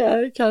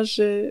karriär,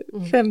 kanske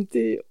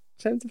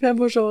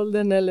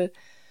 55-årsåldern, eller,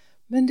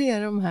 men det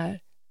är de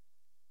här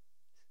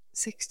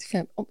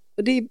 65.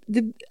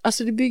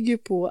 Alltså det bygger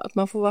på att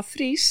man får vara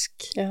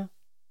frisk.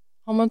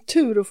 Har man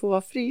tur att få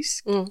vara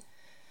frisk,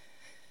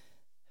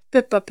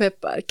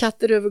 peppar,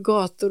 katter över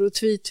gator och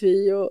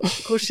tvi och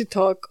kors i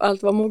tak och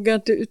allt vad många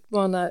inte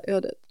utmanar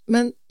ödet.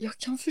 Men jag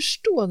kan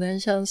förstå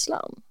den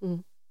känslan.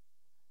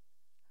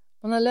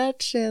 Man har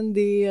lärt sig en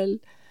del,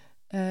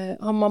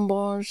 Har man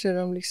barn så är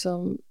de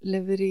liksom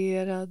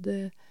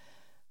levererade.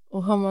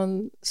 Och har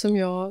man, som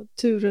jag,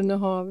 turen att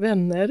ha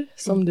vänner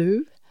som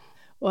du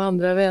och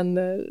andra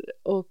vänner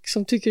och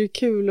som tycker det är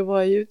kul att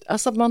vara ute.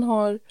 Alltså att man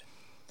har...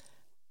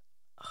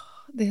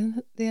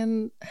 Det är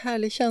en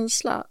härlig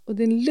känsla och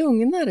det är en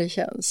lugnare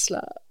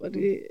känsla. Och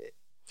det...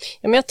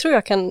 Ja, men jag tror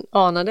jag kan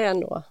ana det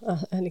ändå,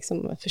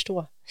 liksom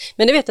förstå.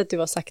 Men det vet jag att du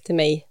har sagt till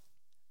mig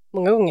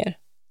många gånger.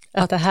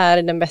 Att det här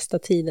är den bästa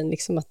tiden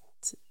liksom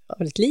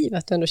av ditt liv.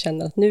 Att du ändå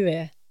känner att nu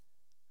är...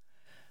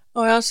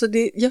 Ja, alltså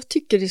jag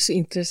tycker det är så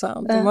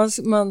intressant. När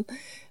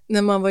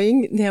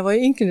jag var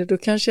yngre då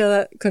kanske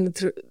jag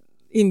kunde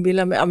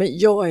inbilla mig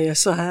att jag är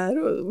så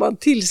här. Och man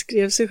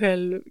tillskrev sig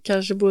själv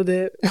kanske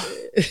både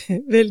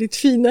väldigt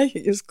fina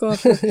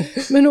egenskaper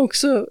men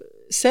också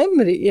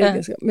sämre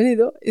egenskaper.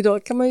 Men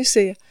idag kan man ju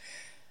se,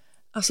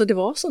 alltså det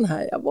var sån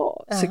här jag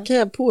var. Så kan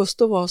jag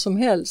påstå vad som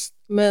helst.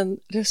 Men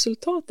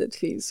resultatet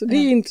finns och det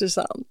är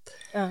intressant.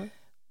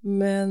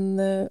 Men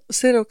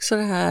så är det också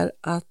det här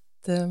att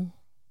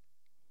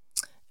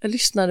jag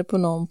lyssnade på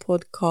någon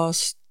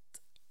podcast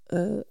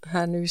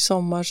här nu i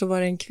sommar, så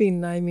var det en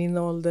kvinna i min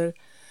ålder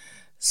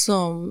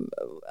som,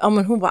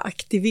 hon var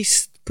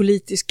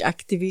politisk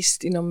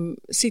aktivist inom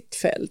sitt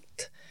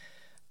fält.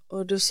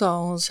 Och då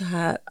sa hon så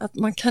här att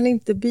man kan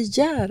inte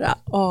begära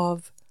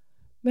av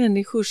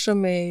människor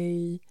som är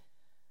i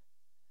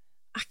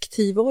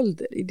aktiv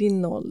ålder, i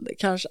din ålder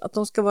kanske, att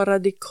de ska vara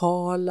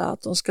radikala,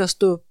 att de ska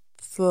stå upp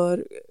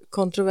för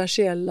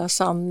kontroversiella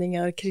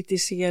sanningar,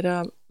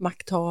 kritisera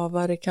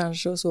makthavare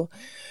kanske och så.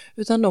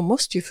 Utan de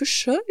måste ju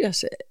försörja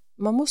sig.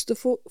 Man måste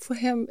få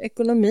hem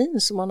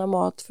ekonomin så man har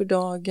mat för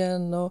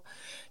dagen och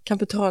kan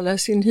betala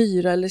sin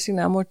hyra eller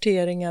sina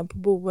amorteringar på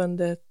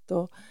boendet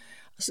och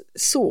alltså,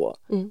 så.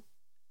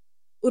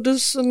 Och då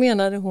så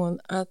menade hon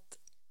att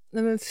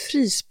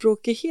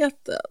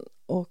frispråkigheten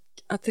och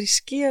att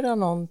riskera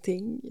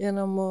någonting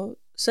genom att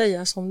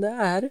säga som det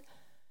är,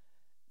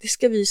 det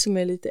ska vi som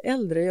är lite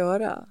äldre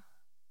göra.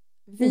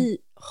 Vi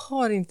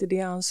har inte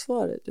det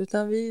ansvaret,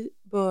 utan vi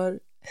bör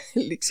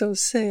liksom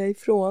säga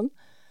ifrån.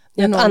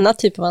 Ett annat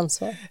typ av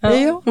ansvar.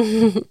 Ja.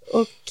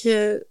 Och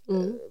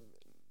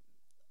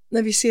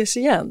när vi ses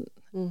igen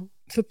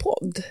för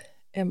podd,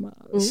 Emma,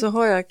 så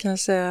har jag, kan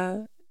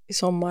säga, i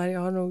sommar, jag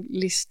har nog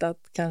listat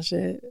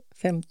kanske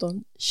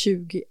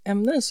 15-20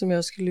 ämnen som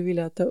jag skulle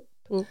vilja ta upp.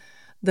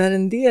 Där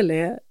en del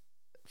är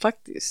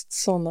faktiskt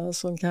sådana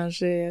som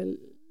kanske är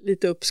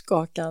lite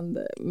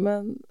uppskakande,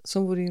 men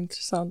som vore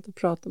intressant att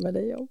prata med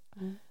dig om.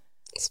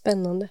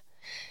 Spännande.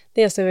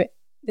 Det ser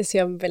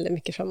jag väldigt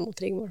mycket fram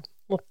emot, Rigmor.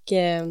 Och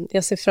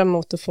jag ser fram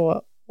emot att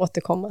få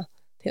återkomma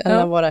till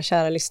alla våra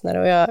kära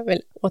lyssnare. Och jag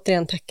vill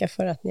återigen tacka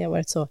för att ni har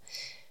varit så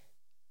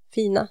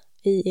fina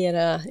i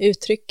era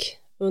uttryck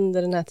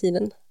under den här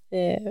tiden.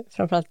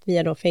 Framförallt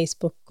via då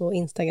Facebook och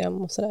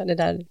Instagram och sådär. Det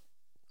där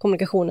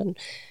kommunikationen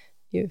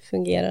ju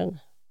fungerar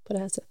på det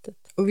här sättet.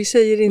 Och vi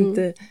säger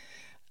inte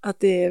att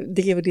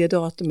det och det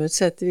datumet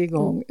sätter vi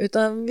igång,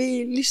 utan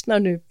vi lyssnar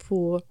nu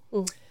på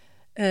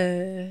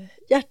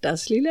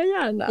hjärtats lilla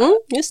hjärna.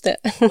 Just det.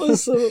 Och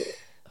så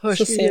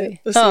hörs vi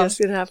och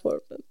ses i den här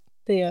formen.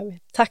 Det gör vi.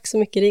 Tack så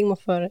mycket, Rigmor,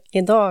 för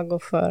idag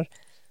och för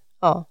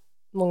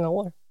många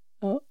år.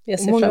 Jag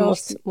ser fram emot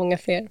många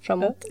fler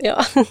framåt.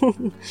 Ja.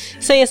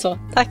 Säger så.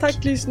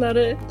 Tack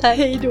lyssnare. Tack.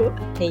 Hej då.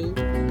 Hej.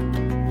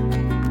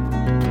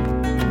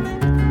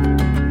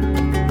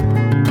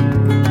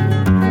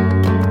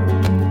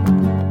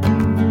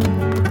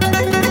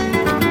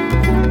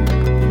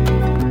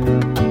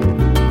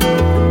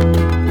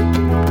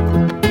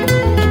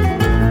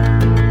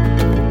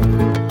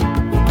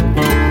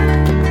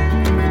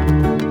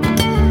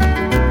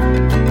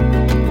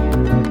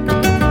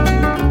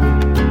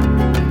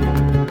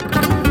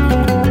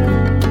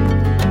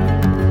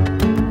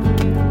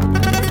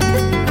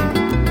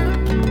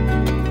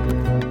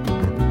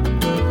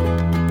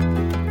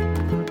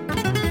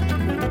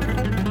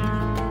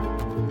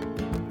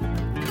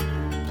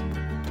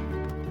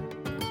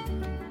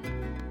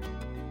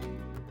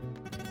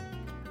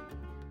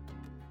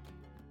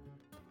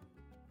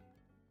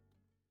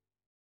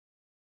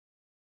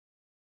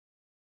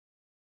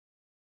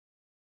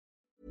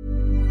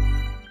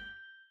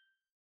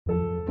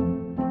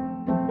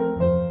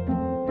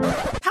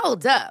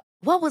 Hold up.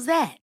 What was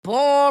that?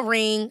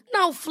 Boring.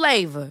 No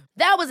flavor.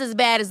 That was as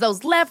bad as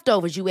those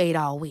leftovers you ate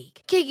all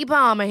week. Keke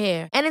Palmer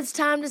here, and it's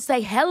time to say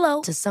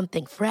hello to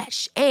something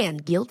fresh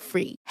and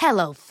guilt-free.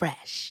 Hello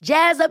Fresh.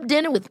 Jazz up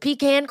dinner with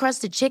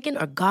pecan-crusted chicken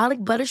or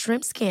garlic butter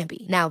shrimp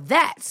scampi. Now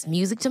that's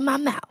music to my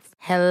mouth.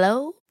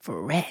 Hello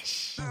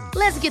Fresh.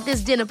 Let's get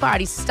this dinner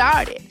party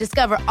started.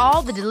 Discover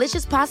all the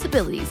delicious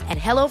possibilities at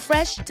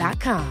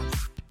hellofresh.com.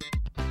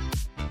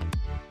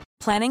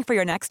 Planning for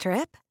your next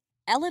trip?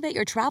 Elevate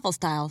your travel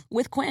style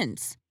with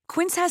Quince.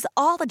 Quince has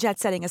all the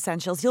jet-setting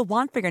essentials you'll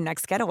want for your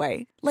next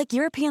getaway, like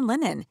European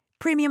linen,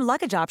 premium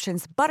luggage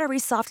options, buttery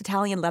soft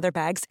Italian leather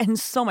bags, and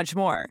so much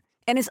more.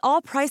 And is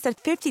all priced at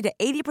 50 to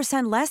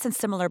 80% less than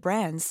similar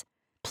brands.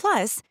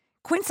 Plus,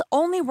 Quince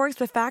only works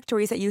with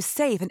factories that use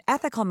safe and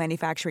ethical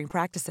manufacturing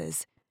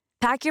practices.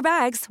 Pack your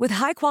bags with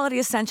high-quality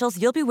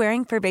essentials you'll be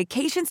wearing for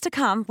vacations to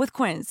come with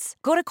Quince.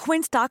 Go to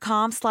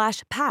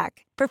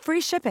quince.com/pack for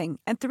free shipping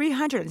and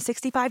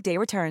 365-day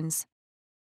returns.